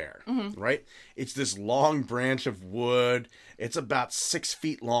for a chair, right? It's this long branch of wood. It's about 6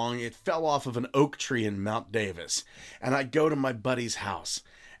 feet long. It fell off of an oak tree in Mount Davis. And I go to my buddy's house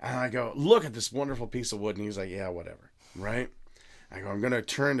and I go, look at this wonderful piece of wood. And he's like, yeah, whatever, right? I go, I'm going to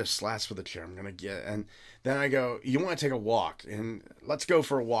turn to slats for the chair. I'm going to get, and then I go, you want to take a walk? And let's go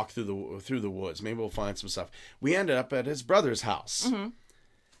for a walk through the woods. Maybe we'll find some stuff. We ended up at his brother's house,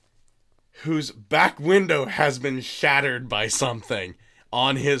 whose back window has been shattered by something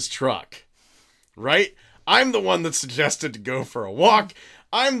on his truck. Right? I'm the one that suggested to go for a walk.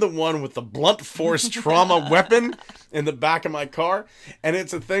 I'm the one with the blunt force trauma weapon in the back of my car. And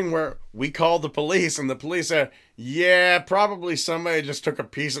it's a thing where we called the police, and the police said, yeah, probably somebody just took a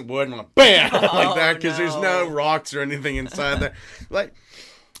piece of wood and went bam, like that, because there's no rocks or anything inside there. Like,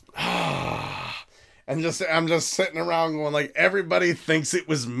 and I'm just sitting around going, like, everybody thinks it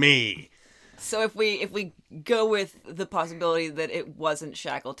was me. So if we go with the possibility that it wasn't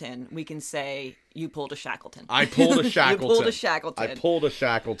Shackleton, we can say you pulled a Shackleton. I pulled a Shackleton. You pulled a Shackleton. I pulled a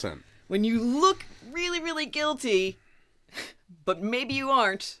Shackleton. When you look really, really guilty, but maybe you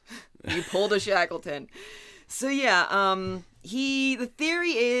aren't, you pulled a Shackleton. So yeah, the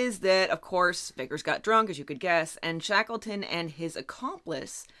theory is that, of course, Vickers got drunk, as you could guess, and Shackleton and his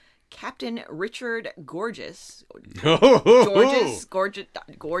accomplice, Captain Richard Gorges. Gorges.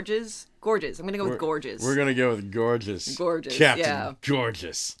 I'm going to go with Gorges. We're going to go with Gorges. Gorges, Captain yeah.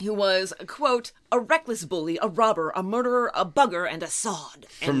 Gorges. Who was, quote, a reckless bully, a robber, a murderer, a bugger, and a sod,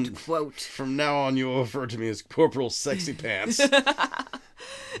 end quote. From now on, you'll refer to me as Corporal Sexy Pants.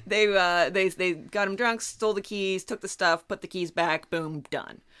 They got him drunk, stole the keys, took the stuff, put the keys back, boom,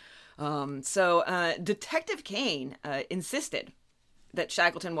 done. So Detective Kane insisted that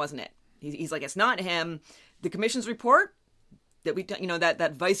Shackleton wasn't it. He's like, it's not him. The commission's report that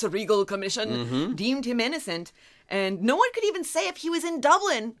that viceregal commission deemed him innocent, and no one could even say if he was in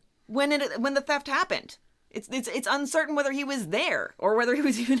Dublin when the theft happened. It's uncertain whether he was there or whether he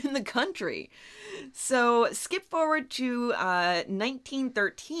was even in the country. So skip forward to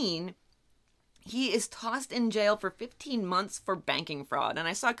 1913. He is tossed in jail for 15 months for banking fraud, and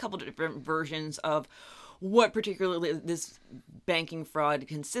I saw a couple of different versions of what particularly this banking fraud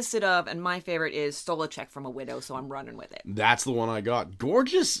consisted of, and my favorite is stole a check from a widow, so I'm running with it. That's the one I got.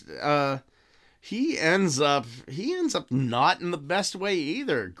 Gorgeous, he ends up not in the best way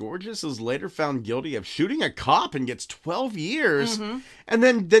either. Gorgeous is later found guilty of shooting a cop and gets 12 years, and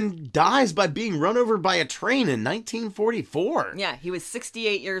then dies by being run over by a train in 1944. Yeah, he was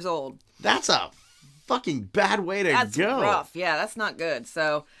 68 years old. That's a fucking bad way to go. That's rough. Yeah, that's not good.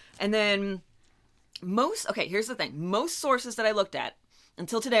 So, and then here's the thing. Most sources that I looked at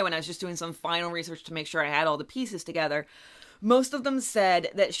until today, when I was just doing some final research to make sure I had all the pieces together, most of them said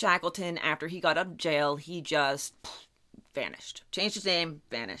that Shackleton, after he got out of jail, he just vanished. Changed his name,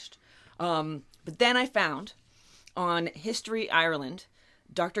 vanished. But then I found on History Ireland,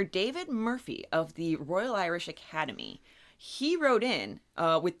 Dr. David Murphy of the Royal Irish Academy. He wrote in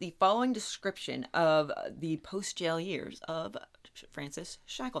with the following description of the post-jail years of Francis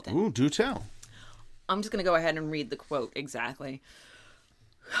Shackleton. Ooh, do tell. I'm just going to go ahead and read the quote exactly.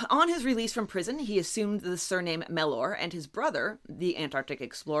 On his release from prison, he assumed the surname Mellor, and his brother, the Antarctic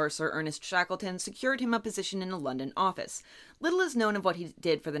explorer Sir Ernest Shackleton, secured him a position in a London office. Little is known of what he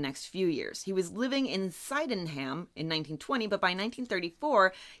did for the next few years. He was living in Sydenham in 1920, but by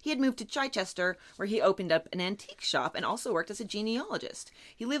 1934, he had moved to Chichester, where he opened up an antique shop and also worked as a genealogist.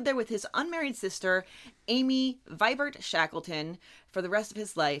 He lived there with his unmarried sister, Amy Vibert Shackleton, for the rest of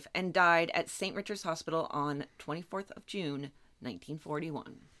his life, and died at St. Richard's Hospital on 24th of June,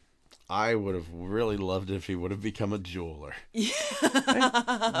 1941. I would have really loved it if he would have become a jeweler. Yeah.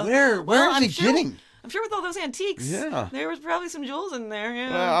 Where is he getting? I'm sure with all those antiques, yeah, there was probably some jewels in there.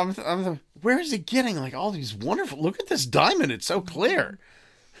 Yeah. Well, where is he getting like all these wonderful? Look at this diamond; it's so clear.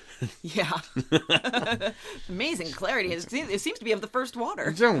 Yeah, amazing clarity. It seems to be of the first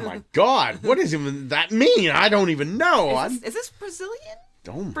water. Oh my God! What does even that mean? I don't even know. Is this Brazilian?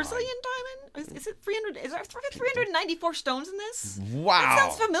 Brazilian diamond? Is it 300? Is there 394 stones in this? Wow, that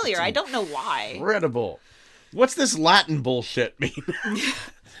sounds familiar. I don't know why. Incredible. What's this Latin bullshit mean?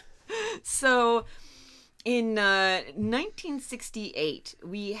 So, in 1968,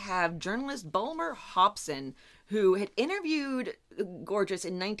 we have journalist Bulmer Hobson, who had interviewed Gorges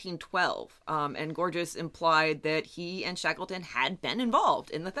in 1912, and Gorges implied that he and Shackleton had been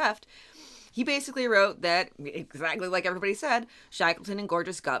involved in the theft. He basically wrote that, exactly like everybody said, Shackleton and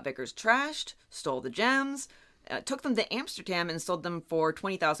Gorges got Vickers trashed, stole the gems, took them to Amsterdam and sold them for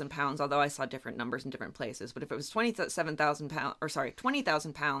 £20,000, although I saw different numbers in different places. But if it was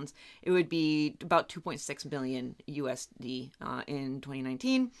 £20,000, it would be about 2.6 million USD in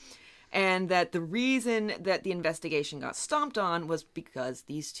 2019. And that the reason that the investigation got stomped on was because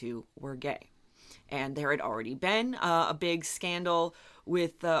these two were gay. And there had already been a big scandal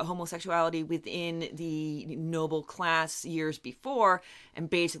with homosexuality within the noble class years before, and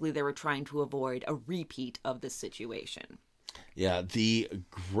basically they were trying to avoid a repeat of this situation. Yeah, the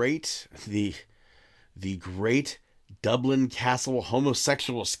great Dublin Castle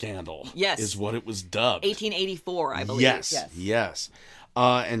homosexual scandal. Yes. Is what it was dubbed. 1884, I believe. Yes.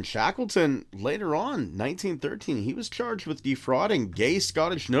 And Shackleton, later on, 1913, he was charged with defrauding gay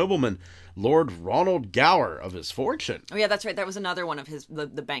Scottish nobleman Lord Ronald Gower of his fortune. Oh yeah, that's right. That was another one of his the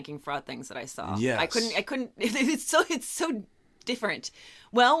banking fraud things that I saw. Yes. I couldn't. It's so different.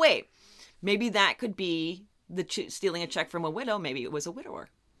 Well, wait. Maybe that could be stealing a check from a widow. Maybe it was a widower.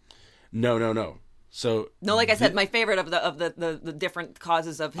 No. So no, like I said, my favorite of the different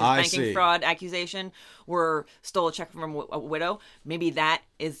causes of his banking fraud accusation were stole a check from a widow. Maybe that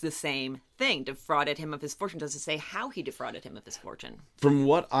is the same thing. Defrauded him of his fortune. Does it say how he defrauded him of his fortune? From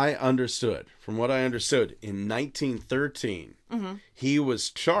what I understood, in 1913, he was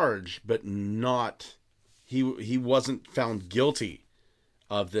charged, but not he wasn't found guilty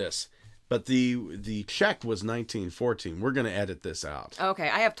of this. But the check was 1914. We're going to edit this out. Okay,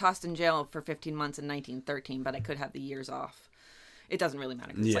 I have tossed in jail for 15 months in 1913, but I could have the years off. It doesn't really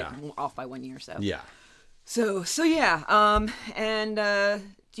matter. It's like off by 1 year, so. Yeah. So yeah. And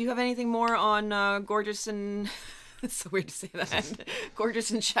do you have anything more on Gorgeous and... It's so weird to say that.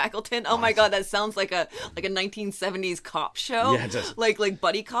 Gorgeous and Shackleton. Oh my God, that sounds like a 1970s cop show. Yeah, it does. Like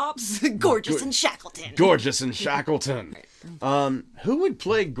buddy cops. Gorgeous and Shackleton. Gorgeous and Shackleton. Who would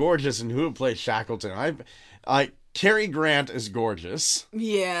play Gorgeous and who would play Shackleton? Cary Grant is Gorgeous.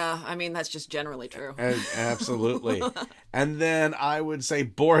 Yeah, I mean that's just generally true. Absolutely. And then I would say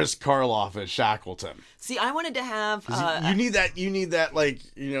Boris Karloff is Shackleton. See, I wanted to have you need that like,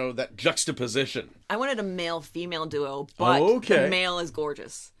 that juxtaposition. I wanted a male-female duo, but the male is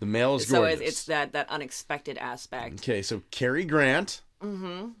gorgeous. The male is so gorgeous. So it's that unexpected aspect. Okay, so Cary Grant.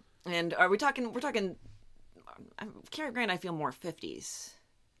 Mm-hmm. And we're talking Cary Grant, I feel more 50s.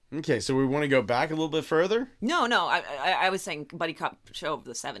 Okay, so we want to go back a little bit further? No, I was saying buddy cop show of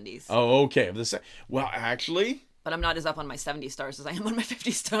the 70s. Oh, okay. Well, actually... But I'm not as up on my 70 stars as I am on my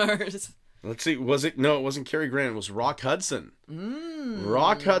 50 stars. Let's see, No, it wasn't Cary Grant, it was Rock Hudson.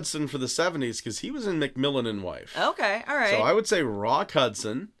 Rock Hudson for the 70s, because he was in Macmillan and Wife. Okay, all right. So I would say Rock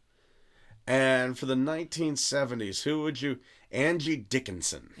Hudson. And for the 1970s, who would you... Angie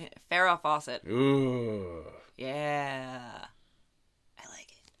Dickinson. Yeah, Farrah Fawcett. Ooh. Yeah.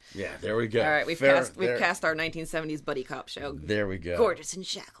 Yeah, there we go. All right, we've cast our 1970s buddy cop show. There we go. Gorgeous and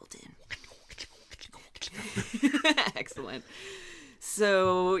Shackleton. Excellent.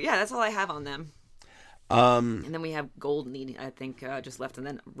 So yeah, that's all I have on them. And then we have Goldney, I think, just left, and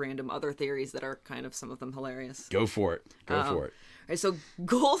then random other theories that are kind of some of them hilarious. Go for it. All right, so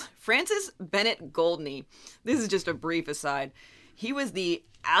Francis Bennett Goldney. This is just a brief aside. He was the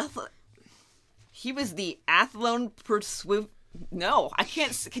Athlone Pursuit. No, I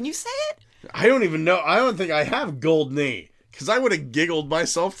can't. Can you say it? I don't even know. I don't think I have Goldney, because I would have giggled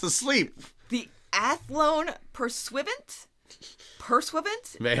myself to sleep. The Athlone Pursuivant?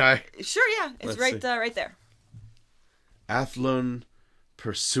 May I? Sure, yeah. It's right there. Athlone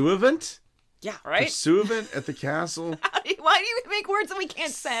Pursuivant? Yeah, right? Pursuivant at the castle? Why do you make words that we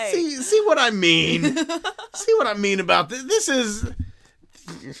can't say? See what I mean? See what I mean about this? This is...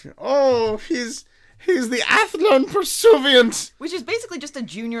 Oh, he's the Athlone Pursuivant. Which is basically just a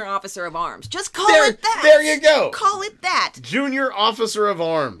junior officer of arms. Just call it that. There you go. Call it that. Junior officer of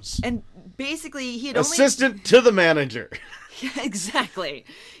arms. And basically he had Assistant to the manager. Yeah, exactly.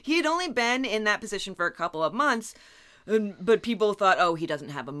 He had only been in that position for a couple of months, but people thought, oh, he doesn't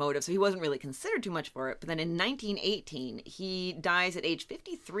have a motive, so he wasn't really considered too much for it. But then in 1918, he dies at age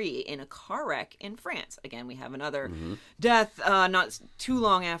 53 in a car wreck in France. Again, we have another death not too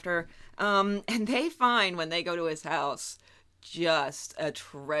long after. And they find, when they go to his house, just a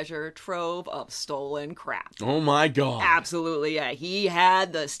treasure trove of stolen crap. Oh, my God. Absolutely, yeah. He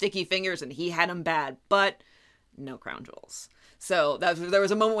had the sticky fingers, and he had them bad, but no crown jewels. So there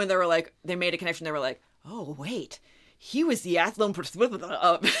was a moment when they made a connection. They were like, oh, wait. He was the Athlone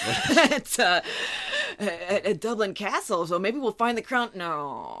at Dublin Castle, so maybe we'll find the crown.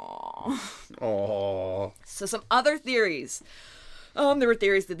 No. Oh. So some other theories. There were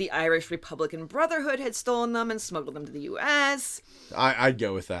theories that the Irish Republican Brotherhood had stolen them and smuggled them to the U.S. I'd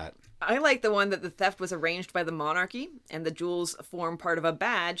go with that. I like the one that the theft was arranged by the monarchy, and the jewels form part of a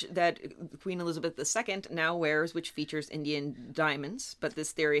badge that Queen Elizabeth II now wears, which features Indian diamonds. But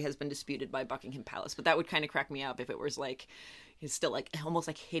this theory has been disputed by Buckingham Palace. But that would kind of crack me up if it was it's still almost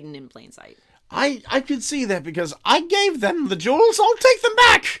hidden in plain sight. I could see that, because I gave them the jewels. I'll take them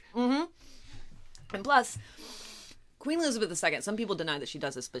back. Mm-hmm. And plus, Queen Elizabeth II, some people deny that she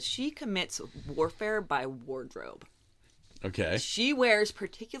does this, but she commits warfare by wardrobe. Okay. She wears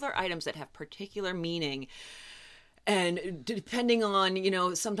particular items that have particular meaning. And depending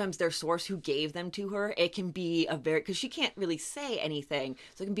on, sometimes their source who gave them to her, it can be because she can't really say anything.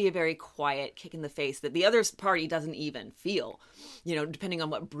 So it can be a very quiet kick in the face that the other party doesn't even feel, depending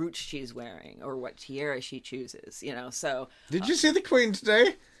on what brooch she's wearing or what tiara she chooses, so. Did you see the Queen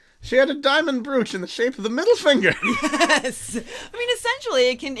today? She had a diamond brooch in the shape of the middle finger. Yes. I mean, essentially,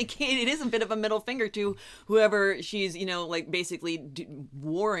 it is a bit of a middle finger to whoever she's, basically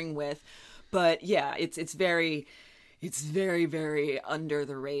warring with. But yeah, it's very, very under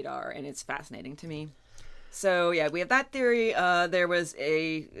the radar, and it's fascinating to me. So yeah, we have that theory. There was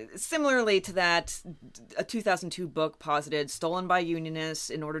similarly to that, a 2002 book posited stolen by Unionists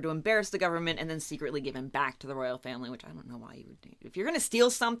in order to embarrass the government and then secretly given back to the royal family, which I don't know why you would do. If you're going to steal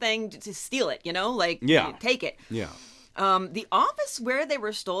something, just steal it, take it. Yeah. The office where they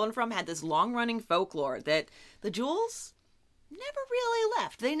were stolen from had this long-running folklore that the jewels never really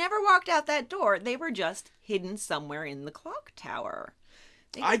left. They never walked out that door. They were just hidden somewhere in the clock tower.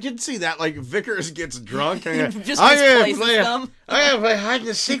 I can see that. Like, Vickers gets drunk and just misplaces them. I have a hide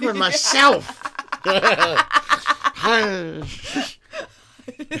and seek with myself. I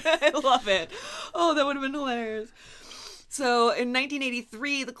love it. Oh, that would have been hilarious. So in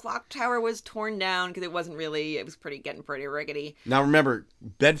 1983, the clock tower was torn down because it was getting pretty rickety. Now remember,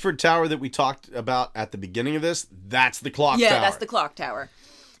 Bedford Tower that we talked about at the beginning of this, that's the clock tower. Yeah, that's the clock tower.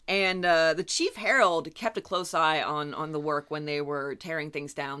 And the Chief Herald kept a close eye on the work when they were tearing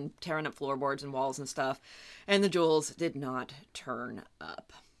things down, tearing up floorboards and walls and stuff. And the jewels did not turn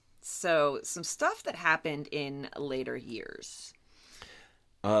up. So some stuff that happened in later years.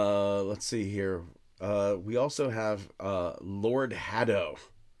 Let's see here. We also have Lord Haddo.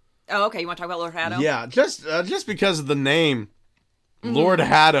 Oh, okay. You want to talk about Lord Haddo? Yeah, just because of the name, Lord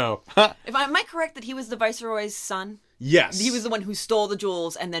Haddo. Am I correct that he was the Viceroy's son? Yes. He was the one who stole the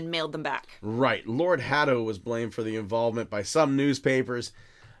jewels and then mailed them back. Right. Lord Haddo was blamed for the involvement by some newspapers.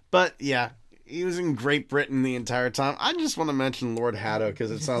 But, yeah, he was in Great Britain the entire time. I just want to mention Lord Haddo because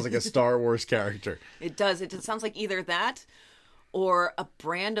it sounds like a Star Wars character. It does. It sounds like either that or a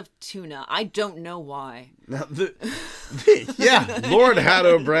brand of tuna. I don't know why. Now, Lord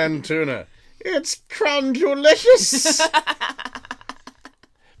Haddo brand tuna. It's crundulicious.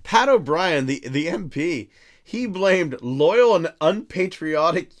 Pat O'Brien, the MP, he blamed loyal and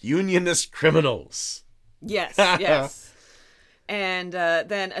unpatriotic unionist criminals. Yes, yes. And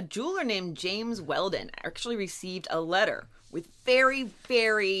then a jeweler named James Weldon actually received a letter with very,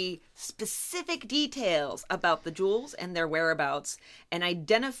 very specific details about the jewels and their whereabouts, and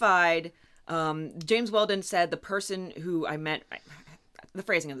identified, James Weldon said the person who I met, the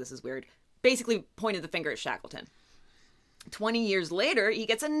phrasing of this is weird, basically pointed the finger at Shackleton. 20 years later, he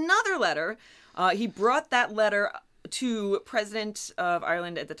gets another letter. He brought that letter to President of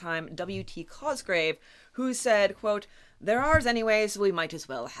Ireland at the time, W.T. Cosgrave, who said, quote, "They're ours anyway, so we might as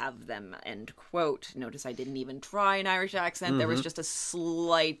well have them," end quote. Notice I didn't even try an Irish accent. There was just a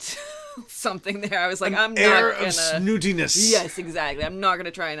slight something there. I was like, I'm not gonna... of snootiness. Yes, exactly. I'm not going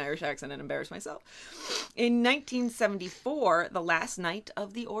to try an Irish accent and embarrass myself. In 1974, the last knight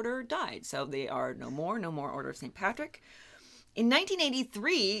of the order died. So they are no more Order of St. Patrick. In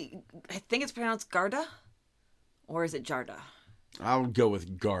 1983, I think it's pronounced Garda, or is it Jarda? I'll go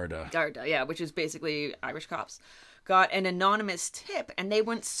with Garda. Garda, yeah, which is basically Irish cops. Got an anonymous tip, and they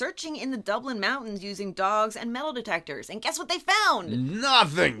went searching in the Dublin mountains using dogs and metal detectors. And guess what they found?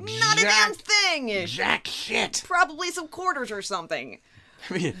 Nothing. Not a damn thing. Jack shit. Probably some quarters or something.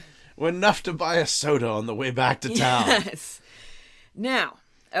 I mean, enough to buy a soda on the way back to town. Yes. Now,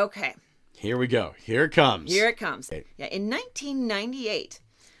 okay. Here we go. Here it comes. Here it comes. Yeah, in 1998,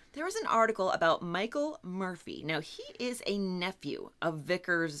 there was an article about Michael Murphy. Now, he is a nephew of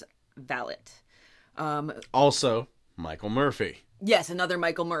Vickers' valet. Also, Michael Murphy. Yes, another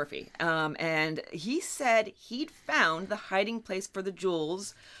Michael Murphy. And he said he'd found the hiding place for the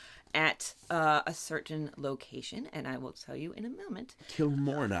jewels at a certain location, and I will tell you in a moment.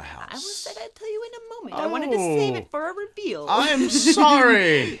 Kilmorna House. I said I'd tell you in a moment. I wanted to save it for a reveal. I'm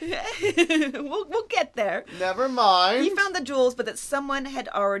sorry. We'll get there. Never mind. He found the jewels, but that someone had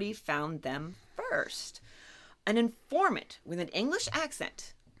already found them first. An informant with an English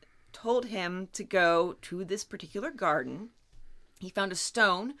accent told him to go to this particular garden. He found a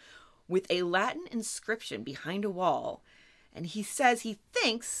stone with a Latin inscription behind a wall, and he says he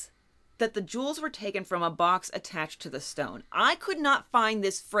thinks that the jewels were taken from a box attached to the stone. I could not find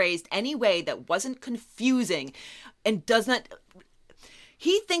this phrased any way that wasn't confusing and does not...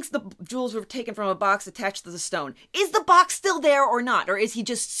 He thinks the jewels were taken from a box attached to the stone. Is the box still there or not? Or is he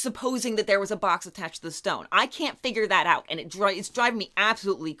just supposing that there was a box attached to the stone? I can't figure that out. And it's driving me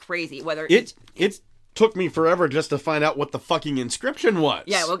absolutely crazy. Whether It took me forever just to find out what the fucking inscription was.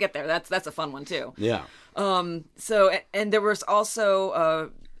 Yeah, we'll get there. That's a fun one too. Yeah. So, and there was also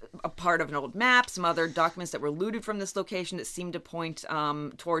a part of an old map, some other documents that were looted from this location that seemed to point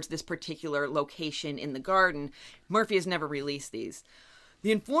towards this particular location in the garden. Murphy has never released these.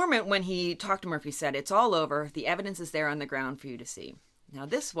 The informant, when he talked to Murphy, said, "It's all over. The evidence is there on the ground for you to see." Now,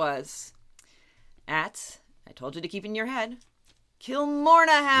 this was at, I told you to keep in your head,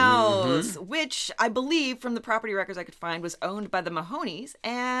 Kilmorna House, which I believe from the property records I could find was owned by the Mahonies,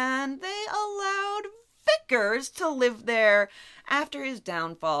 and they allowed Vickers to live there after his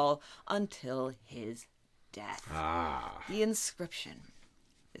downfall until his death. The inscription.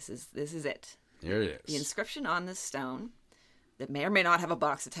 This is it. Here it The is. inscription on this stone that may or may not have a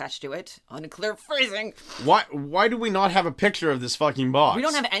box attached to it. Unclear phrasing. Why do we not have a picture of this fucking box? We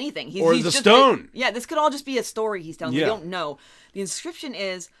don't have anything. He's the just, stone. Yeah, this could all just be a story he's telling. Yeah. We don't know. The inscription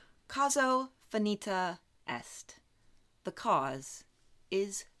is "Causa finita est." The cause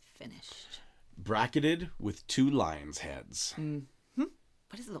is finished. Bracketed with 2 lions' heads. What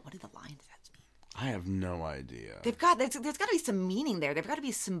do the lion's heads mean? I have no idea. There's got to be some meaning there. They've got to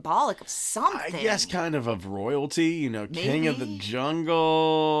be symbolic of something. I guess kind of royalty, king of the Maybe.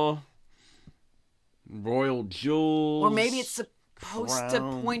 jungle, royal jewels. Or maybe it's supposed to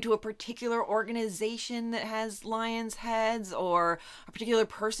crown. point to a particular organization that has lions' heads, or a particular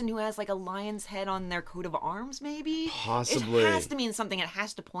person who has like a lion's head on their coat of arms, maybe? Possibly. It has to mean something. It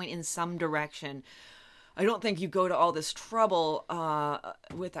has to point in some direction. I don't think you go to all this trouble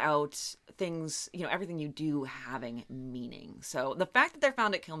without things, everything you do having meaning. So the fact that they're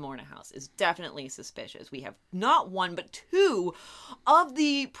found at Kilmorna House is definitely suspicious. We have not one, but 2 of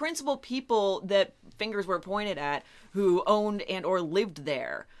the principal people that fingers were pointed at who owned and or lived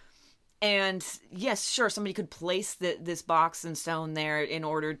there. And yes, sure, somebody could place this box and stone there in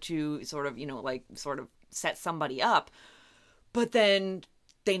order to sort of set somebody up. But then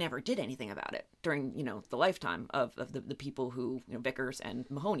they never did anything about it during, the lifetime of the people who, Vickers and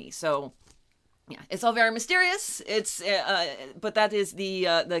Mahoney. So, yeah, it's all very mysterious. It's, but that is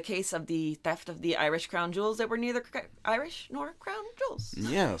the case of the theft of the Irish crown jewels that were neither Irish nor crown jewels.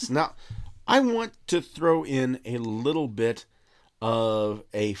 Yes. Now, I want to throw in a little bit of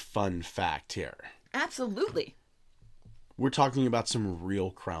a fun fact here. Absolutely. We're talking about some real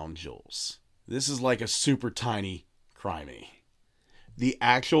crown jewels. This is like a super tiny crimey. The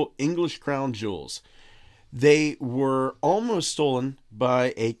actual English crown jewels. They were almost stolen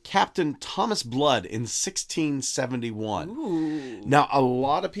by a Captain Thomas Blood in 1671. Ooh. Now, a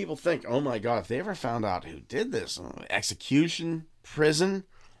lot of people think, oh my God, if they ever found out who did this, execution, prison,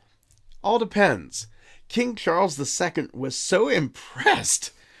 all depends. King Charles II was so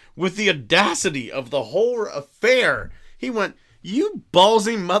impressed with the audacity of the whole affair. He went, "You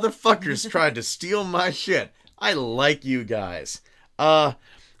ballsy motherfuckers tried to steal my shit. I like you guys.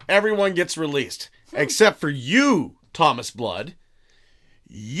 Everyone gets released. Except for you, Thomas Blood.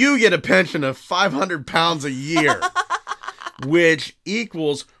 You get a pension of £500 a year, which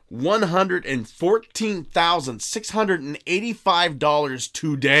equals $114,685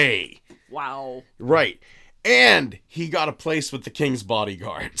 today." Wow. Right. And he got a place with the king's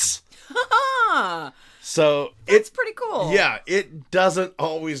bodyguards. So It's pretty cool. yeah, it doesn't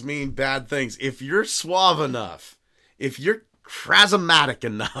always mean bad things. If you're suave enough, if you're charismatic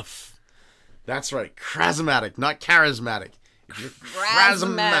enough, that's right, charismatic, not charismatic. If you're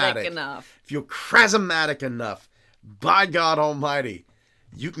Charismatic enough. if you're charismatic enough, by God Almighty,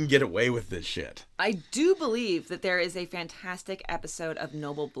 you can get away with this shit. I do believe that there is a fantastic episode of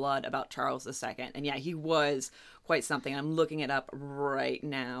Noble Blood about Charles II. And yeah, he was quite something. I'm looking it up right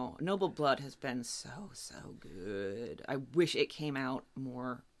now. Noble Blood has been so good. I wish it came out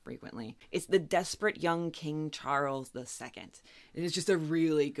more frequently. It's the desperate young King Charles II. It is just a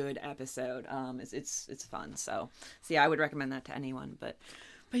really good episode. It's fun. So yeah, I would recommend that to anyone. But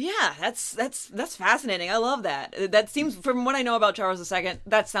yeah, that's fascinating. I love that. That seems, from what I know about Charles II,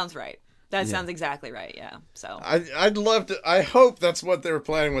 that sounds right. That sounds exactly right. Yeah. So I'd love to. I hope that's what they were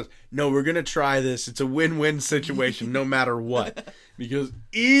planning was. No, we're gonna try this. It's a win-win situation, no matter what. Because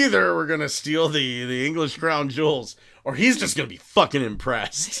either we're gonna steal the English crown jewels, or he's just gonna be fucking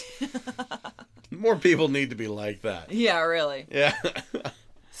impressed. More people need to be like that. yeah, really. Yeah.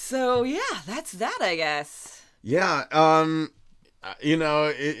 So yeah, that's that, I guess. Yeah. You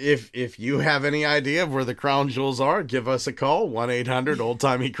know, if you have any idea of where the crown jewels are, give us a call,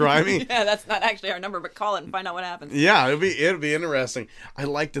 1-800-OLD-TIMEY-CRIMEY. Yeah, that's not actually our number, but call it and find out what happens. Yeah, it'll be interesting. I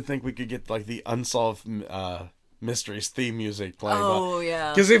like to think we could get like the Unsolved Mysteries theme music playing. Oh,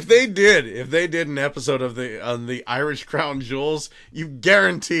 yeah. Because if they did an episode of the Irish Crown Jewels, you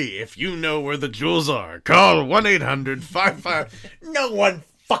guarantee if you know where the jewels are, call 1-800-55. No one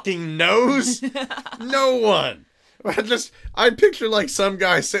fucking knows. No one. I picture like some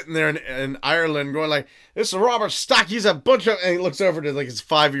guy sitting there in Ireland going like, this is Robert Stack, he's a bunch of, and he looks over to like his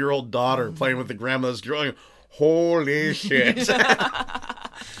 5-year-old daughter playing with the grandmother's drawing. Holy shit.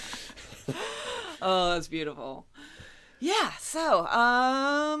 Oh, that's beautiful. Yeah, so,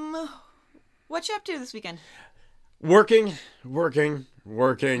 what you up to this weekend? Working.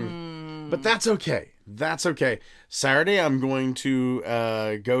 But that's okay. Saturday, I'm going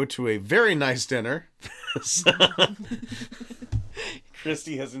to go to a very nice dinner.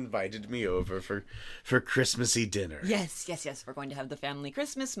 Christy has invited me over for Christmassy dinner. Yes. We're going to have the family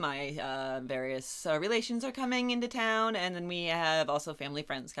Christmas. My various relations are coming into town, and then we have also family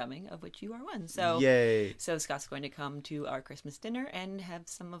friends coming, of which you are one. So, yay! So Scott's going to come to our Christmas dinner and have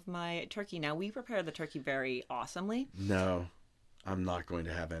some of my turkey. Now, we prepare the turkey very awesomely. No, I'm not going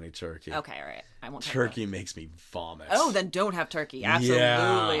to have any turkey. Okay, all right. I won't. Turkey makes me vomit. Oh, then don't have turkey.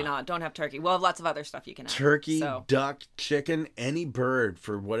 Absolutely not. Don't have turkey. We'll have lots of other stuff you can have. Turkey, duck, chicken, any bird,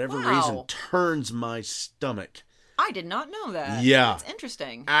 for whatever reason, turns my stomach. I did not know that. Yeah. That's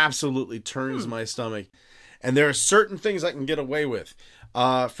interesting. Absolutely turns my stomach. And there are certain things I can get away with.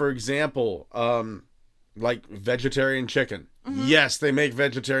 For example, like vegetarian chicken. Mm-hmm. Yes, they make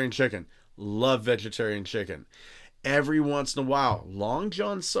vegetarian chicken. Love vegetarian chicken. Every once in a while, Long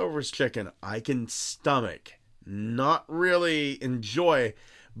John Silver's chicken, I can stomach. Not really enjoy,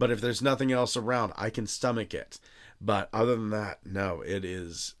 but if there's nothing else around, I can stomach it. But other than that, no, it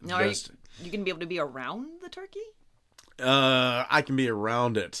is just... You can be able to be around the turkey? I can be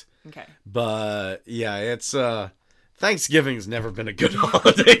around it. Okay. But, yeah, it's... Thanksgiving's never been a good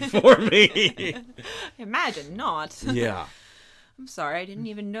holiday for me. Imagine not. Yeah. I'm sorry, I didn't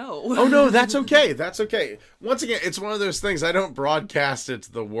even know. Oh, no, that's okay. That's okay. Once again, it's one of those things, I don't broadcast it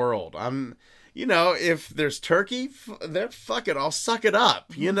to the world. If there's turkey, fuck it, I'll suck it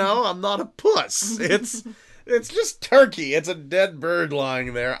up. I'm not a puss. It's just turkey. It's a dead bird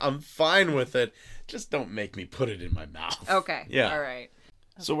lying there. I'm fine with it. Just don't make me put it in my mouth. Okay. Yeah. All right.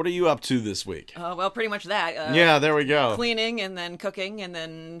 So what are you up to this week? Well, pretty much that. Yeah, there we go. Cleaning and then cooking and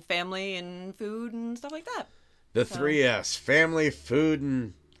then family and food and stuff like that. The 3S, family, food,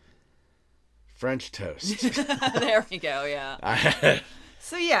 and French toast. There we go, yeah.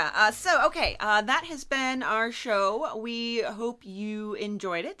 So that has been our show. We hope you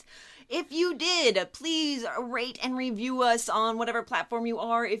enjoyed it. If you did, please rate and review us on whatever platform you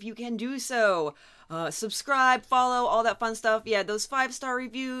are, if you can do so. Subscribe, follow, all that fun stuff. Yeah, those 5-star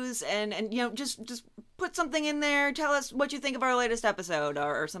reviews and just put something in there. Tell us what you think of our latest episode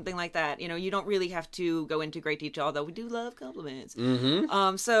or something like that. You don't really have to go into great detail, although we do love compliments.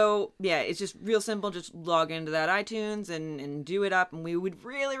 Mm-hmm. So yeah, it's just real simple. Just log into that iTunes and do it up, and we would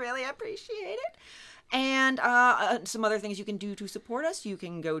really, really appreciate it. And some other things you can do to support us. You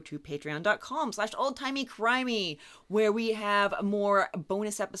can go to patreon.com/oldtimeycrimey, where we have more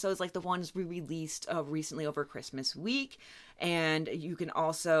bonus episodes like the ones we released recently over Christmas week. And you can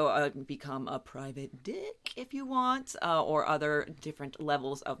also become a private dick if you want, or other different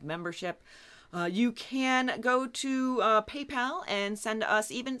levels of membership. You can go to PayPal and send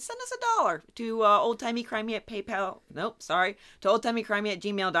us $1 to oldtimeycrimey at PayPal. To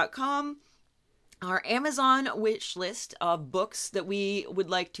oldtimeycrimey@gmail.com. Our Amazon wish list of books that we would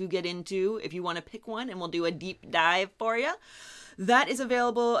like to get into, if you want to pick one, and we'll do a deep dive for you. That is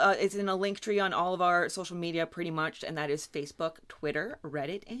available. It's in a link tree on all of our social media pretty much, and that is Facebook, Twitter,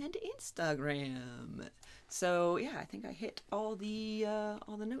 Reddit, and Instagram. So yeah, I think I hit all the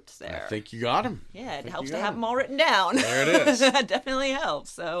notes there. I think you got them. Yeah, it helps to have them all written down. There it is. That definitely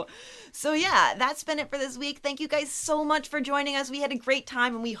helps. So yeah, that's been it for this week. Thank you guys so much for joining us. We had a great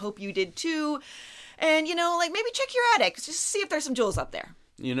time, and we hope you did too. And maybe check your attic, just see if there's some jewels up there.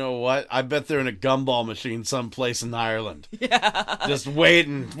 You know what? I bet they're in a gumball machine someplace in Ireland. Yeah. Just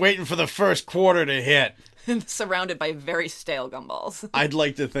waiting for the first quarter to hit. Surrounded by very stale gumballs. I'd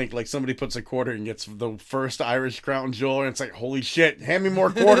like to think like somebody puts a quarter and gets the first Irish crown jewel, and it's like, holy shit, hand me more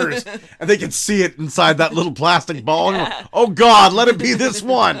quarters. And they can see it inside that little plastic ball. Yeah. And, oh God, let it be this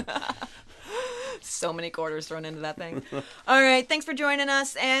one. So many quarters thrown into that thing. All right, thanks for joining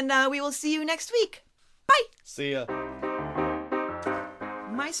us, and we will see you next week. Bye. See ya.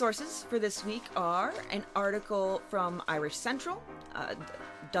 My sources for this week are an article from Irish Central,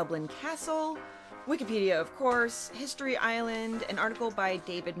 Dublin Castle, Wikipedia, of course, History Ireland, an article by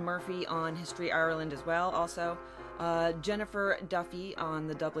David Murphy on History Ireland as well, also, Jennifer Duffy on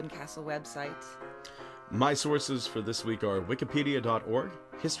the Dublin Castle website. My sources for this week are wikipedia.org,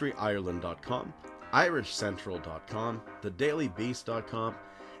 historyireland.com, irishcentral.com, thedailybeast.com,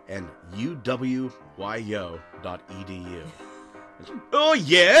 and uwyo.edu. Oh,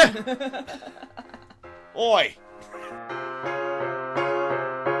 yeah! Oi!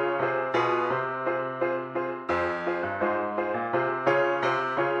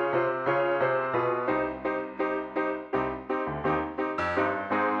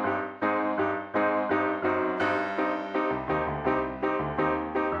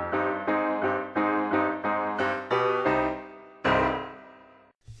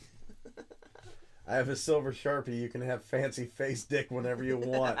 I have a silver Sharpie. You can have fancy face dick whenever you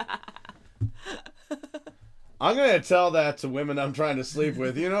want. I'm going to tell that to women I'm trying to sleep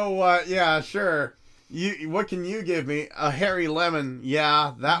with. You know what? Yeah, sure. What can you give me? A hairy lemon.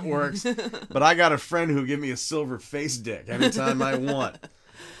 Yeah, that works. But I got a friend who give me a silver face dick anytime I want.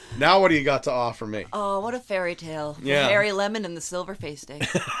 Now what do you got to offer me? Oh, what a fairy tale. Yeah. The hairy lemon and the silver face dick.